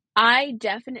 So I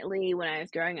definitely, when I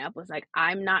was growing up, was like,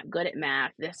 I'm not good at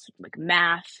math. This like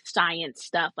math, science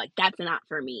stuff, like that's not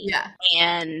for me. Yeah.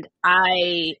 And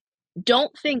I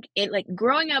don't think it like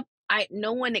growing up,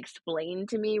 no one explained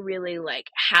to me really like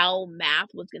how math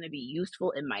was going to be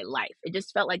useful in my life. It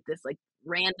just felt like this like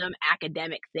random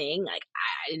academic thing. Like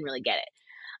I didn't really get it.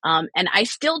 And I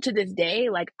still to this day,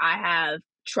 like I have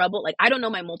trouble, like I don't know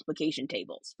my multiplication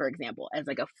tables, for example, as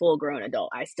like a full grown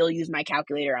adult. I still use my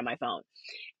calculator on my phone.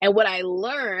 And what I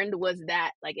learned was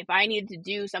that like if I needed to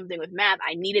do something with math,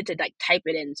 I needed to like type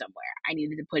it in somewhere. I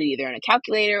needed to put it either in a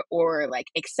calculator, or like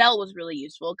Excel was really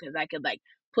useful because I could like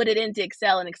put it into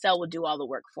Excel and Excel would do all the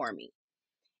work for me.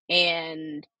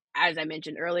 And as I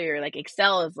mentioned earlier, like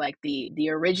Excel is like the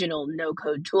original no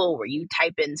code tool where you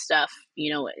type in stuff,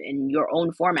 in your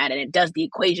own format, and it does the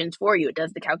equations for you, it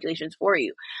does the calculations for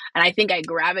you. And I think I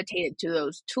gravitated to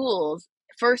those tools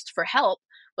first for help,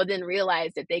 but then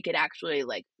realized that they could actually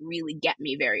like really get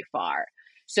me very far.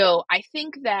 So I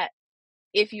think that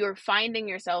if you're finding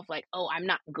yourself like, oh, I'm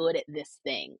not good at this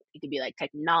thing, it could be like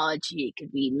technology, it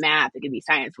could be math, it could be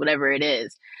science, whatever it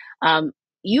is.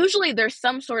 Usually there's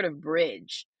some sort of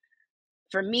bridge.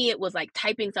 For me, it was like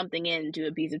typing something into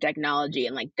a piece of technology,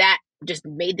 and like that just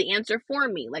made the answer for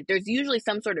me. Like there's usually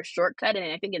some sort of shortcut.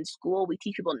 And I think in school we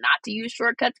teach people not to use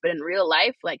shortcuts, but in real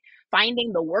life, like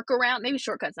finding the workaround, maybe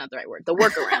shortcut's not the right word, the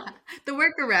workaround. The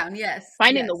workaround, yes,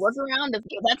 Finding the yes. workaround,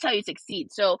 that's how you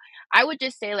succeed. So I would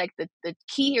just say like the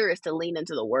key here is to lean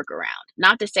into the workaround.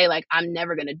 Not to say like I'm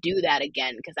never gonna do that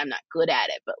again because I'm not good at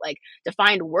it, but like to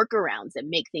find workarounds that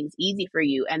make things easy for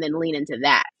you and then lean into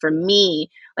that. For me,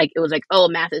 like it was like, oh,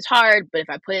 math is hard, but if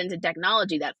I put it into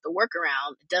technology, that's the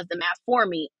workaround. It does the math for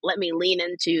me. Let me lean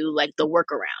into like the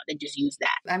workaround and just use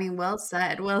that. I mean, well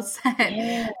said, well said.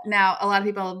 Yeah. Now, a lot of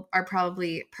people are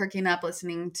probably perking up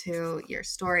listening to your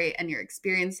story and your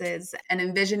experiences and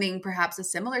envisioning perhaps a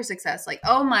similar success. Like,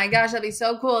 oh my gosh, that'd be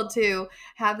so cool to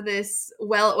have this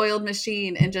well-oiled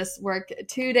machine and just work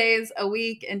 2 days a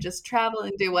week and just travel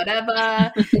and do whatever,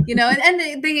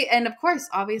 and of course,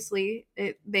 obviously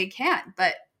they can,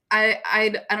 but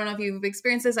I don't know if you've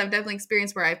experienced this. I've definitely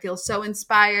experienced where I feel so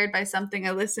inspired by something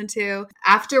I listen to.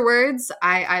 Afterwards,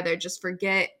 I either just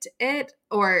forget it,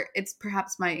 or it's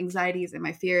perhaps my anxieties and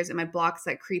my fears and my blocks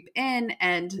that creep in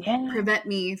and prevent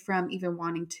me from even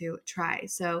wanting to try.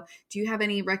 So do you have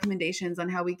any recommendations on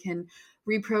how we can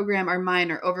reprogram our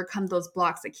mind or overcome those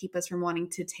blocks that keep us from wanting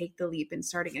to take the leap in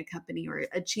starting a company or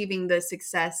achieving the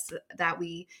success that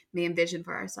we may envision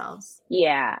for ourselves?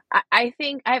 Yeah, I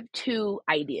think I have two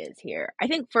ideas here. I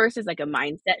think first is like a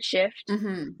mindset shift.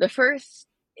 Mm-hmm. The first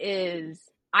is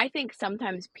I think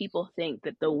sometimes people think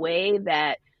that the way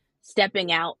that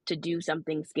stepping out to do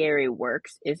something scary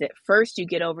works is at first you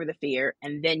get over the fear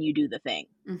and then you do the thing.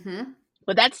 Mm-hmm.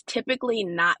 But that's typically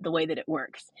not the way that it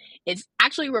works. It's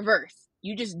actually reverse.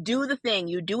 You just do the thing,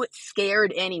 you do it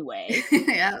scared anyway.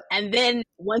 Yeah. And then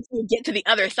once you get to the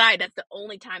other side, that's the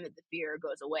only time that the fear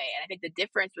goes away. And I think the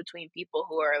difference between people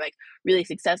who are like really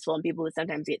successful and people who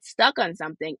sometimes get stuck on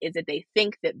something is that they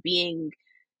think that being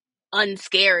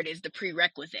unscared is the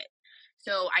prerequisite.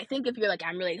 So I think if you're like,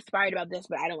 I'm really inspired about this,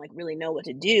 but I don't like really know what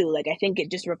to do, like I think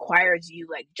it just requires you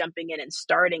like jumping in and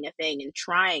starting a thing and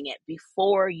trying it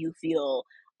before you feel,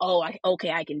 oh,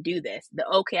 okay, I can do this. The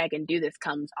okay, I can do this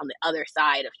comes on the other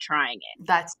side of trying it.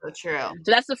 That's so true.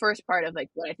 So that's the first part of like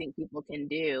what I think people can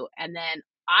do. And then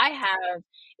I have,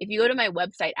 if you go to my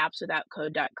website,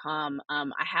 appswithoutcode.com, I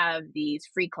have these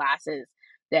free classes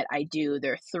that I do.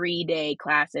 They're 3-day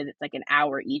classes. It's like an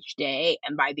hour each day.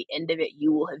 And by the end of it,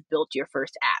 you will have built your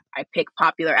first app. I pick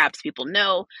popular apps people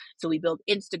know. So we build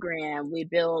Instagram, we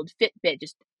build Fitbit,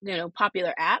 just,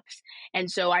 popular apps. And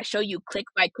so I show you click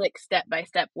by click, step by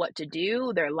step what to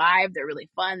do. They're live. They're really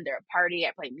fun. They're a party.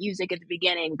 I play music at the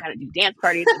beginning, kind of do dance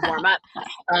parties to warm up.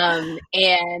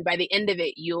 And by the end of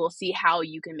it, you'll see how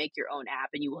you can make your own app,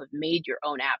 and you will have made your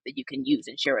own app that you can use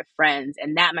and share with friends.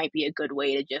 And that might be a good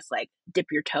way to just like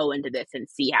dip your toe into this and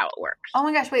see how it works. Oh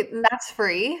my gosh, wait, that's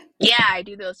free? Yeah, I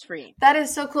do those free. That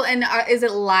is so cool. And is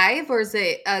it live or is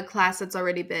it a class that's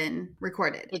already been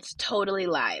recorded? It's totally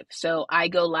live. So I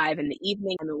go live in the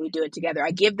evening and then we do it together.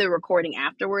 I give the recording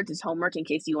afterwards as homework in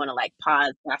case you want to like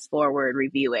pause, fast forward,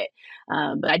 review it.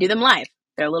 But I do them live.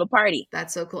 They're a little party.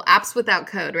 That's so cool. Apps Without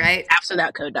Code, right?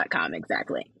 Appswithoutcode.com,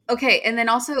 exactly. Okay, and then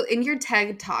also in your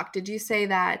TED Talk, did you say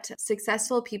that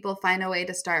successful people find a way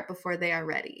to start before they are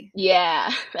ready?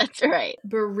 Yeah, that's right.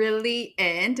 Brilliant,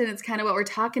 and it's kind of what we're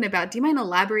talking about. Do you mind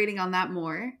elaborating on that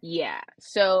more? Yeah,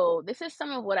 so this is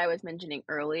some of what I was mentioning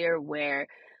earlier where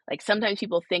like sometimes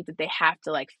people think that they have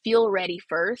to like feel ready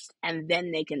first and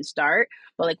then they can start.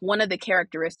 But like one of the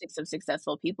characteristics of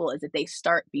successful people is that they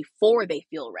start before they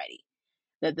feel ready.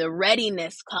 That the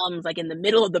readiness comes like in the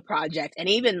middle of the project and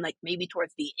even like maybe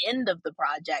towards the end of the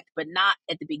project, but not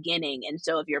at the beginning. And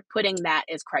so if you're putting that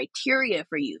as criteria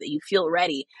for you, that you feel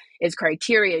ready is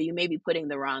criteria, you may be putting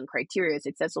the wrong criteria.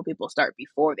 Successful people start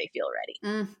before they feel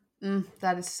ready.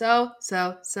 That is so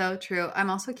true.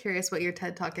 I'm also curious what your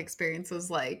TED Talk experience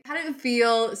was like. How did it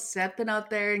feel stepping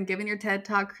out there and giving your TED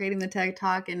Talk, creating the TED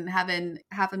Talk and having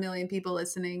 500,000 people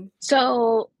listening?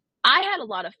 So I had a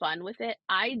lot of fun with it.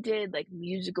 I did like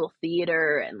musical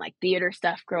theater and like theater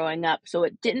stuff growing up, so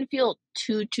it didn't feel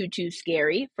too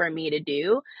scary for me to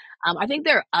do. I think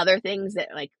there are other things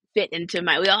that like fit into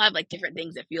we all have like different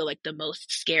things that feel like the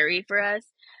most scary for us.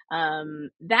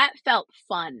 That felt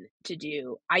fun to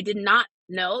do. I did not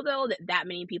know though that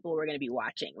many people were going to be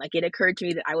watching. Like it occurred to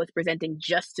me that I was presenting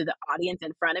just to the audience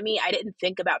in front of me. I didn't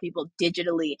think about people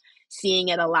digitally seeing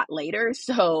it a lot later.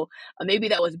 So maybe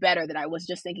that was better that I was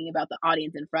just thinking about the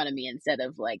audience in front of me instead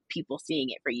of like people seeing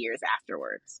it for years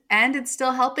afterwards. And it's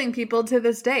still helping people to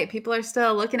this day. People are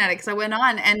still looking at it because I went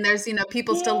on and there's,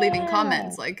 people still leaving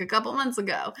comments like a couple months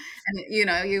ago. And, you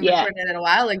recorded it a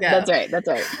while ago. That's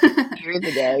right. Years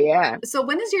ago, yeah. So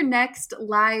when is your next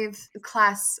live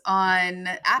class on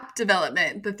app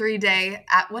development, the 3-day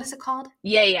app? What is it called?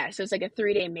 Yeah. So it's like a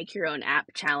 3-day make your own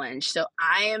app challenge. So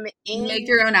I am in Make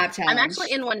your own app challenge. I'm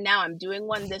actually in one now. I'm doing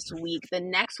one this week. The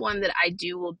next one that I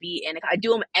do will be I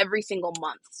do them every single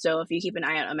month. So if you keep an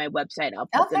eye out on my website, I'll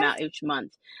put them out each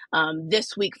month.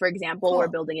 This week, for example, We're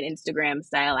building an Instagram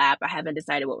style app. I haven't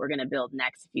decided what we're going to build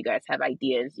next. If you guys have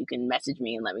ideas, you can message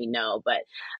me and let me know. But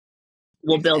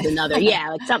we'll build another,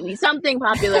 like something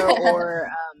popular or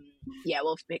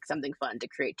we'll pick something fun to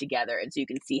create together, and so you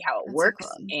can see how it works.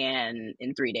 So cool. And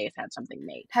in 3 days have something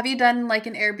made. Have you done like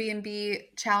an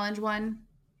Airbnb challenge one?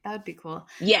 That would be cool.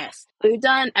 Yes, we've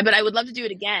done, but I would love to do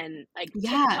it again. Like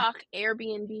TikTok,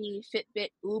 Airbnb, Fitbit,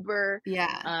 Uber.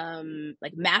 Yeah.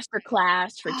 Like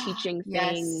masterclass for teaching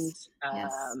things,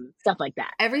 stuff like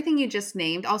that. Everything you just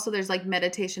named. Also, there's like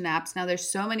meditation apps. Now there's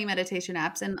so many meditation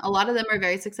apps and a lot of them are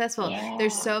very successful. Yeah.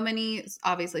 There's so many,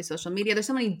 obviously social media. There's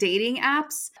so many dating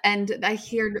apps and I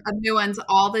hear of new ones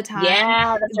all the time.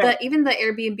 Yeah, that's right. Even the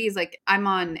Airbnbs, like I'm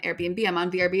on Airbnb, I'm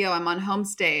on VRBO, I'm on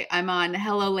Homestay, I'm on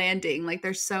Hello Landing. Like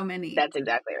there's so many. That's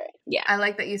exactly right. Yeah. I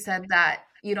like that you said that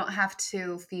you don't have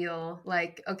to feel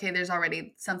like, okay, there's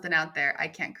already something out there. I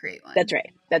can't create one. That's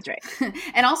right.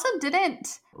 And also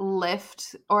didn't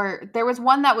Lyft, or there was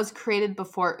one that was created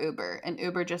before Uber and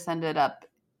Uber just ended up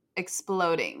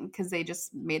exploding because they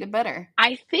just made it better.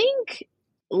 I think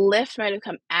Lyft might have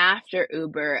come after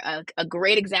Uber. A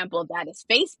great example of that is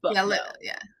Facebook.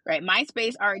 Yeah. Right.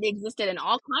 MySpace already existed and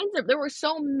there were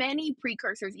so many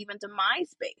precursors even to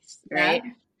MySpace. Right.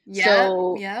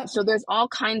 Yeah. So there's all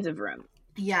kinds of room.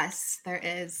 Yes, there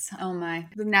is. Oh my.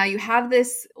 Now you have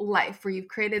this life where you've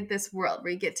created this world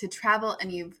where you get to travel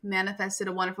and you've manifested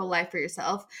a wonderful life for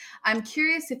yourself. I'm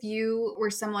curious if you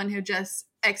were someone who just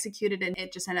executed and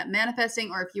it just ended up manifesting,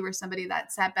 or if you were somebody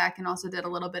that sat back and also did a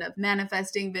little bit of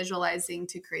manifesting, visualizing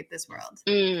to create this world.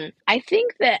 I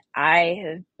think that I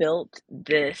have built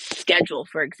this schedule,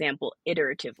 for example,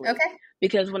 iteratively. Okay.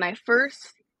 Because when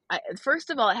first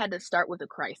of all, it had to start with a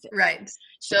crisis. Right.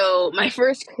 So my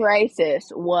first crisis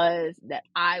was that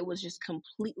I was just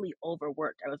completely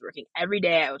overworked. I was working every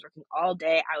day. I was working all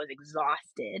day. I was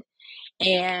exhausted.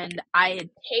 And I had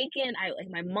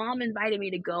my mom invited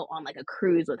me to go on like a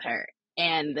cruise with her.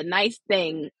 And the nice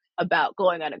thing about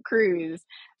going on a cruise,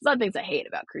 some things I hate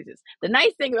about cruises. The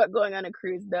nice thing about going on a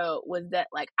cruise though, was that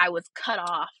like I was cut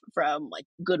off from like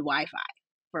good Wi-Fi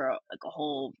for like a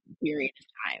whole period of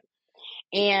time.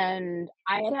 And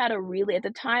I had at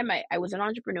the time, I was an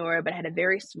entrepreneur, but I had a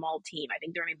very small team. I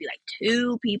think there were maybe like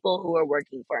 2 people who were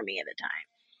working for me at the time.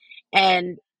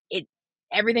 And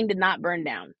everything did not burn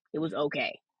down. It was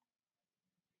okay.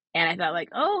 And I thought like,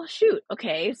 oh, shoot.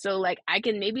 Okay. So like I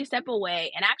can maybe step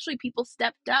away. And actually people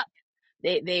stepped up.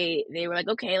 They were like,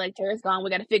 okay, like Tara's gone. We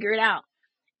got to figure it out.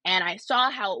 And I saw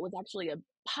how it was actually a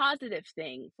positive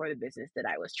thing for the business that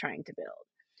I was trying to build.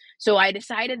 So I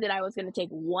decided that I was going to take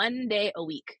 1 day a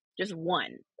week, just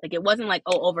one. Like it wasn't like,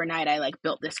 overnight I like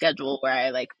built this schedule where I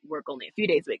like work only a few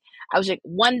days a week. I was like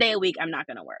 1 day a week, I'm not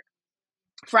going to work.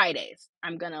 Fridays,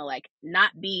 I'm going to like not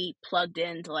be plugged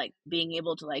into like being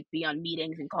able to like be on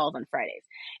meetings and calls on Fridays.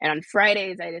 And on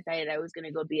Fridays, I decided I was going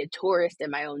to go be a tourist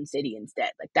in my own city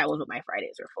instead. Like that was what my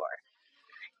Fridays were for.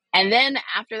 And then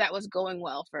after that was going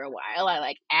well for a while, I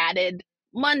like added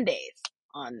Mondays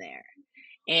on there.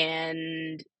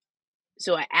 And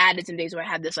so I added some days where I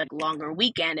had this like longer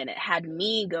weekend, and it had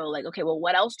me go like, okay, well,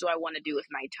 what else do I want to do with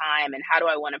my time and how do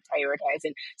I want to prioritize?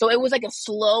 And so it was like a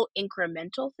slow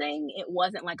incremental thing. It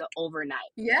wasn't like an overnight.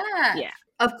 Yeah.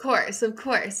 Of course.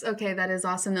 Okay, that is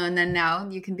awesome though. And then now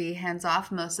you can be hands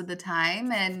off most of the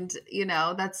time, and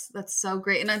that's so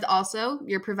great. And then also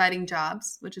you're providing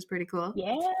jobs, which is pretty cool.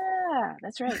 Yeah,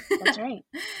 that's right.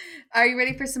 Are you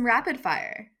ready for some rapid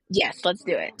fire? Yes, let's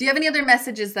do it. Do you have any other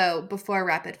messages, though, before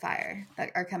rapid fire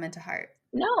that are coming to heart?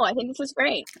 No, I think this was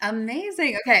great.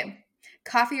 Amazing. Okay.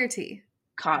 Coffee or tea?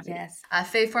 Coffee. Yes.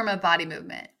 Favorite form of body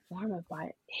movement?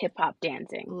 Hip-hop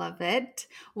dancing. Love it.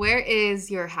 Where is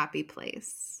your happy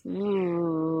place?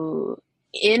 Ooh.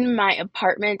 In my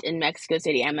apartment in Mexico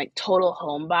City, I'm like total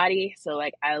homebody. So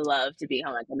like I love to be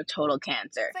home. Like I'm a total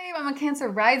Cancer. Same, I'm a Cancer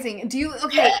rising. Do you,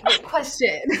 okay, wait,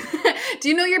 question. Do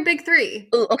you know your big three?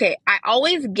 Ooh, okay, I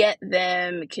always get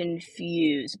them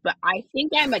confused, but I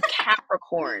think I'm a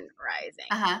Capricorn rising.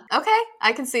 Uh-huh. Okay,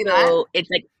 I can see that. So it's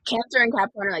like Cancer and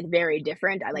Capricorn are like very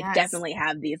different. I like Yes. definitely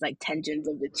have these like tensions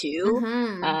of the two.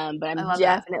 Mm-hmm. But I I'm love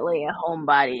that. definitely a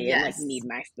homebody and like need Yes.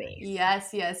 my space. Yes,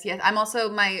 yes, yes. I'm also,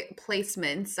 my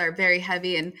placements are very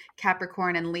heavy in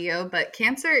Capricorn and Leo, but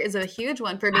Cancer is a huge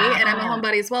one for me, and I'm a Ah,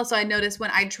 homebody as well. So I noticed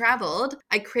when I traveled,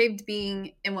 I craved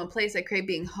being in one place. I craved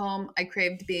being home. I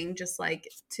craved being just like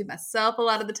to myself a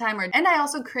lot of the time, and I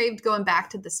also craved going back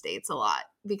to the States a lot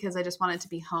because I just wanted to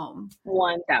be home.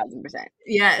 1000%.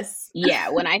 Yes. Yeah,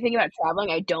 when I think about traveling,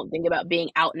 I don't think about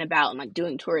being out and about and like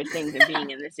doing tourist things and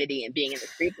being in the city and being in the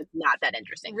streets. It's not that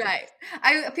interesting to Right. me.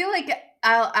 I feel like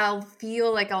I'll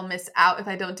feel like I'll miss out if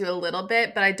I don't do a little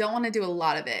bit, but I don't want to do a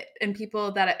lot of it. And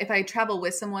people that, if I travel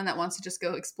with someone that wants to just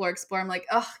go explore, I'm like,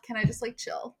 oh, can I just like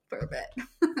chill for a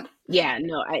bit? Yeah,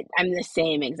 no, I'm the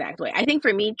same exact way. I think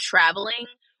for me, traveling,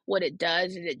 what it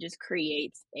does is it just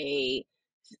creates a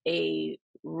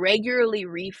regularly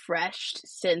refreshed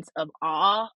sense of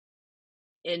awe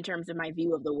in terms of my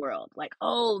view of the world. Like,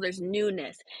 oh, there's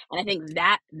newness. And I think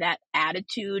that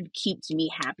attitude keeps me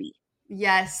happy,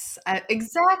 Yes, right?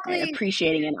 exactly.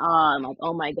 Appreciating and awe and like,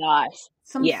 oh my gosh.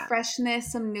 Some Yeah.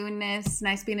 freshness, some newness,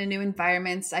 nice being in new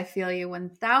environments. I feel you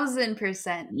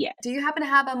 1000%. Yeah. Do you happen to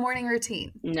have a morning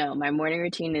routine? No, my morning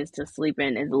routine is to sleep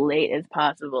in as late as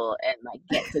possible and like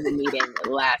get to the meeting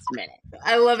last minute.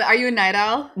 I love it. Are you a night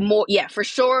owl? More, yeah, for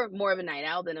sure, more of a night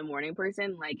owl than a morning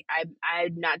person. Like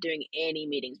I'm not doing any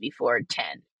meetings before 10.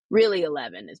 Really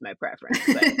 11 is my preference,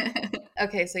 but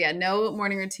Okay, so yeah, no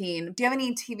morning routine. Do you have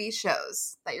any TV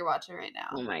shows that you're watching right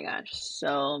oh now? my gosh,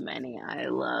 so many. I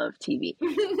love TV.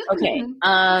 Okay.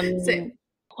 Same.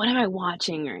 What am I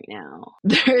watching right now?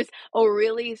 There's a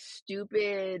really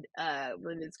stupid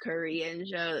this Korean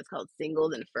show that's called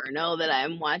Singles Inferno that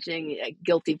I'm watching, a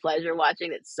guilty pleasure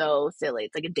watching. It's so silly.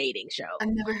 It's like a dating show. I've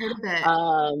never heard of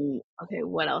it. Okay,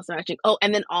 what else am I watching? Oh,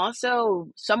 and then also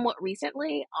somewhat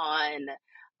recently on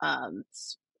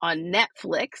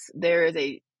Netflix, there is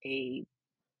a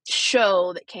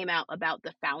show that came out about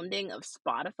the founding of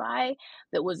Spotify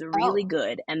that was really Oh,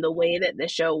 good. And the way that the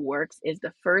show works is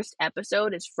the first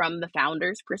episode is from the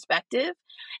founder's perspective.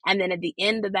 And then at the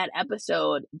end of that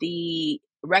episode, the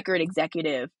record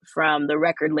executive from the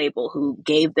record label who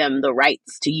gave them the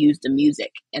rights to use the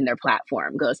music in their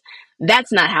platform goes,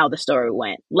 that's not how the story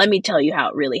went. Let me tell you how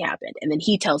it really happened. And then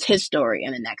he tells his story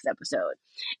in the next episode.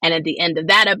 And at the end of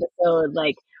that episode,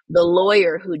 like the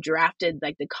lawyer who drafted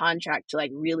like the contract to like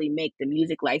really make the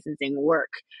music licensing work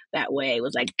that way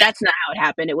was like, that's not how it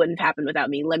happened. It wouldn't have happened without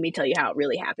me. Let me tell you how it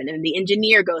really happened. And the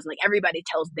engineer goes and like everybody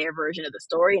tells their version of the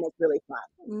story and it's really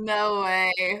fun. no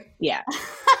way. Yeah.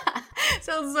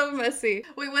 Sounds so messy.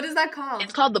 Wait, what is that called?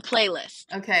 It's called The Playlist.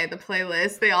 Okay, the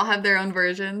playlist. They all have their own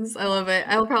versions. I love it.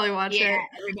 I'll probably watch Yeah, it.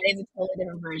 everybody has a totally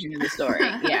different version of the story.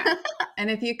 Yeah. And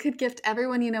if you could gift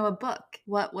everyone you know a book,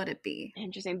 what would it be?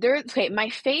 Interesting. Okay, my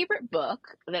favorite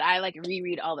book that I like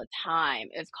reread all the time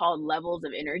is called Levels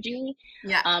of Energy.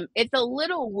 Yeah. It's a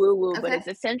little woo-woo, but Okay. it's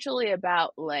essentially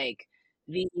about like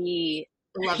the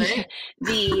Love it.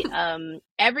 the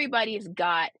everybody's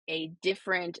got a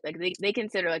different, like they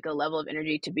consider like a level of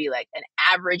energy to be like an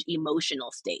average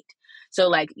emotional state. So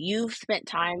like you've spent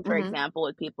time, for Hmm. example,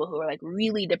 with people who are like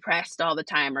really depressed all the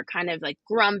time or kind of like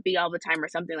grumpy all the time or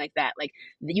something like that. Like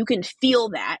you can feel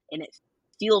that and it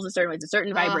feels a certain way, it's a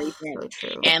certain Oh, vibration. so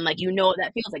true. And like you know what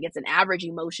that feels like. It's an average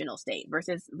emotional state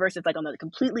versus like on the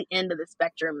completely end of the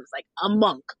spectrum, it's like a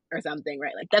monk or something,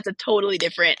 right? Like that's a totally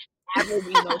different average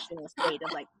emotional state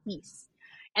of like peace.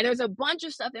 And there's a bunch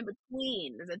of stuff in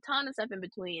between. There's a ton of stuff in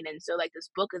between. And so like this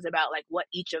book is about like what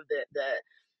each of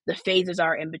the phases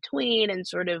are in between and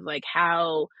sort of like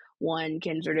how one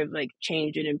can sort of like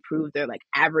change and improve their like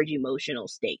average emotional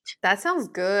state. That sounds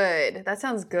good. That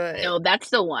sounds good. So that's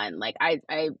the one. Like I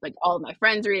like all of my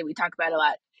friends read it. We talk about it a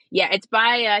lot. Yeah, it's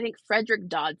by I think Frederick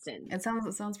Dodson. It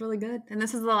sounds really good. And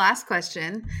this is the last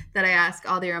question that I ask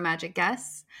all the Your Own Magic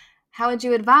guests. How would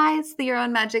you advise the Your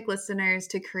Own Magic listeners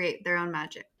to create their own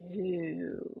magic?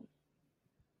 Ooh.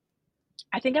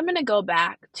 I think I'm going to go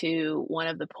back to one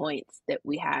of the points that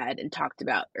we had and talked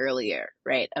about earlier,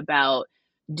 right? About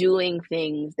doing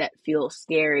things that feel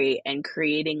scary and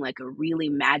creating like a really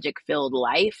magic filled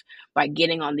life by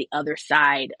getting on the other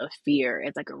side of fear.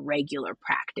 It's like a regular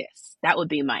practice. practice. That would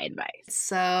be my advice.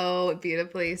 So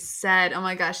beautifully said. Oh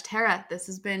my gosh, Tara, this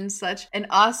has been such an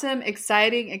awesome,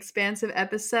 exciting, expansive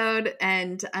episode.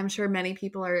 And I'm sure many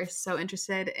people are so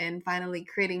interested in finally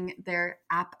creating their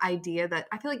app idea that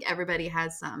I feel like everybody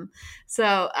has some.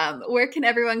 So where can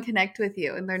everyone connect with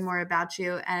you and learn more about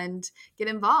you and get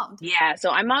involved? Yeah,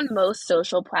 so I'm on most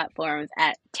social platforms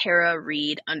at Tara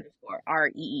Reed _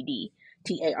 REED.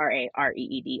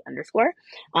 TARAREED _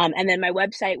 and then my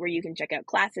website where you can check out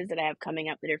classes that I have coming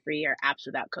up that are free are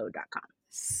appswithoutcode.com.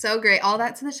 So great. All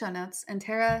that's in the show notes. And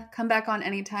Tara, come back on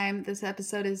anytime. This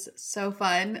episode is so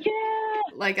fun. Yeah.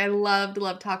 Like I loved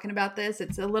talking about this.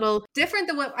 It's a little different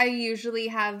than what I usually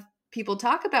have people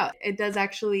talk about. It does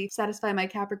actually satisfy my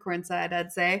Capricorn side,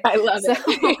 I'd say. I love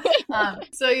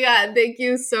it. So yeah, thank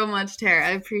you so much, Tara.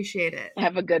 I appreciate it.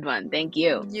 Have a good one. Thank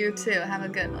you. You too. Have a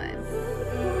good one.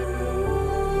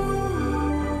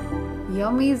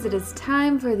 Yomis, it is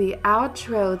time for the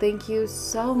outro. Thank you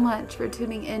so much for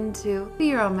tuning into the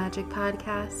Your Own Magic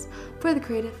podcast for the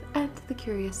creative and the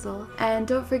curious soul. And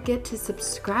don't forget to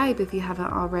subscribe if you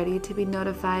haven't already to be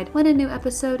notified when a new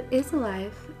episode is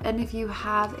live. And if you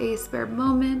have a spare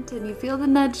moment and you feel the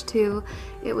nudge to,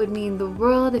 it would mean the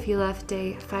world if you left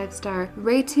a 5-star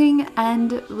rating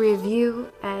and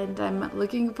review. And I'm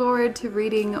looking forward to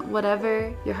reading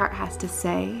whatever your heart has to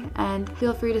say. And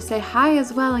feel free to say hi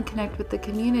as well and connect with the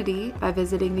community by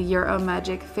visiting the Your Own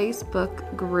Magic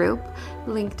Facebook group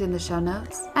linked in the show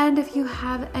notes. And if you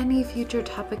have any future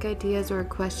topic ideas or a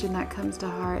question that comes to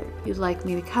heart you'd like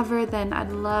me to cover, then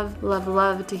I'd love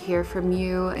to hear from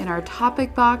you in our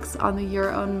topic box on the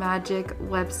Your Own Magic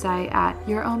website at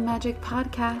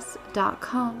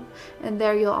yourownmagicpodcast.com. And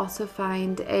there you'll also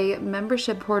find a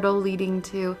membership portal leading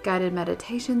to guided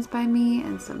meditations by me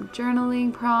and some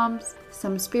journaling prompts,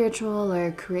 some spiritual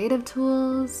or creative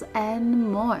tools, and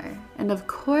more. And of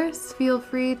course, feel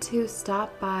free to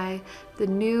stop by the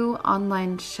new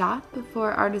online shop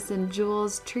for artisan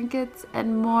jewels, trinkets,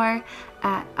 and more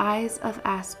at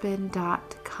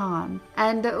eyesofaspen.com.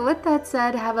 And with that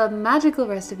said, have a magical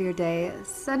rest of your day.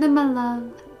 Sending my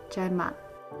love, Jai Ma.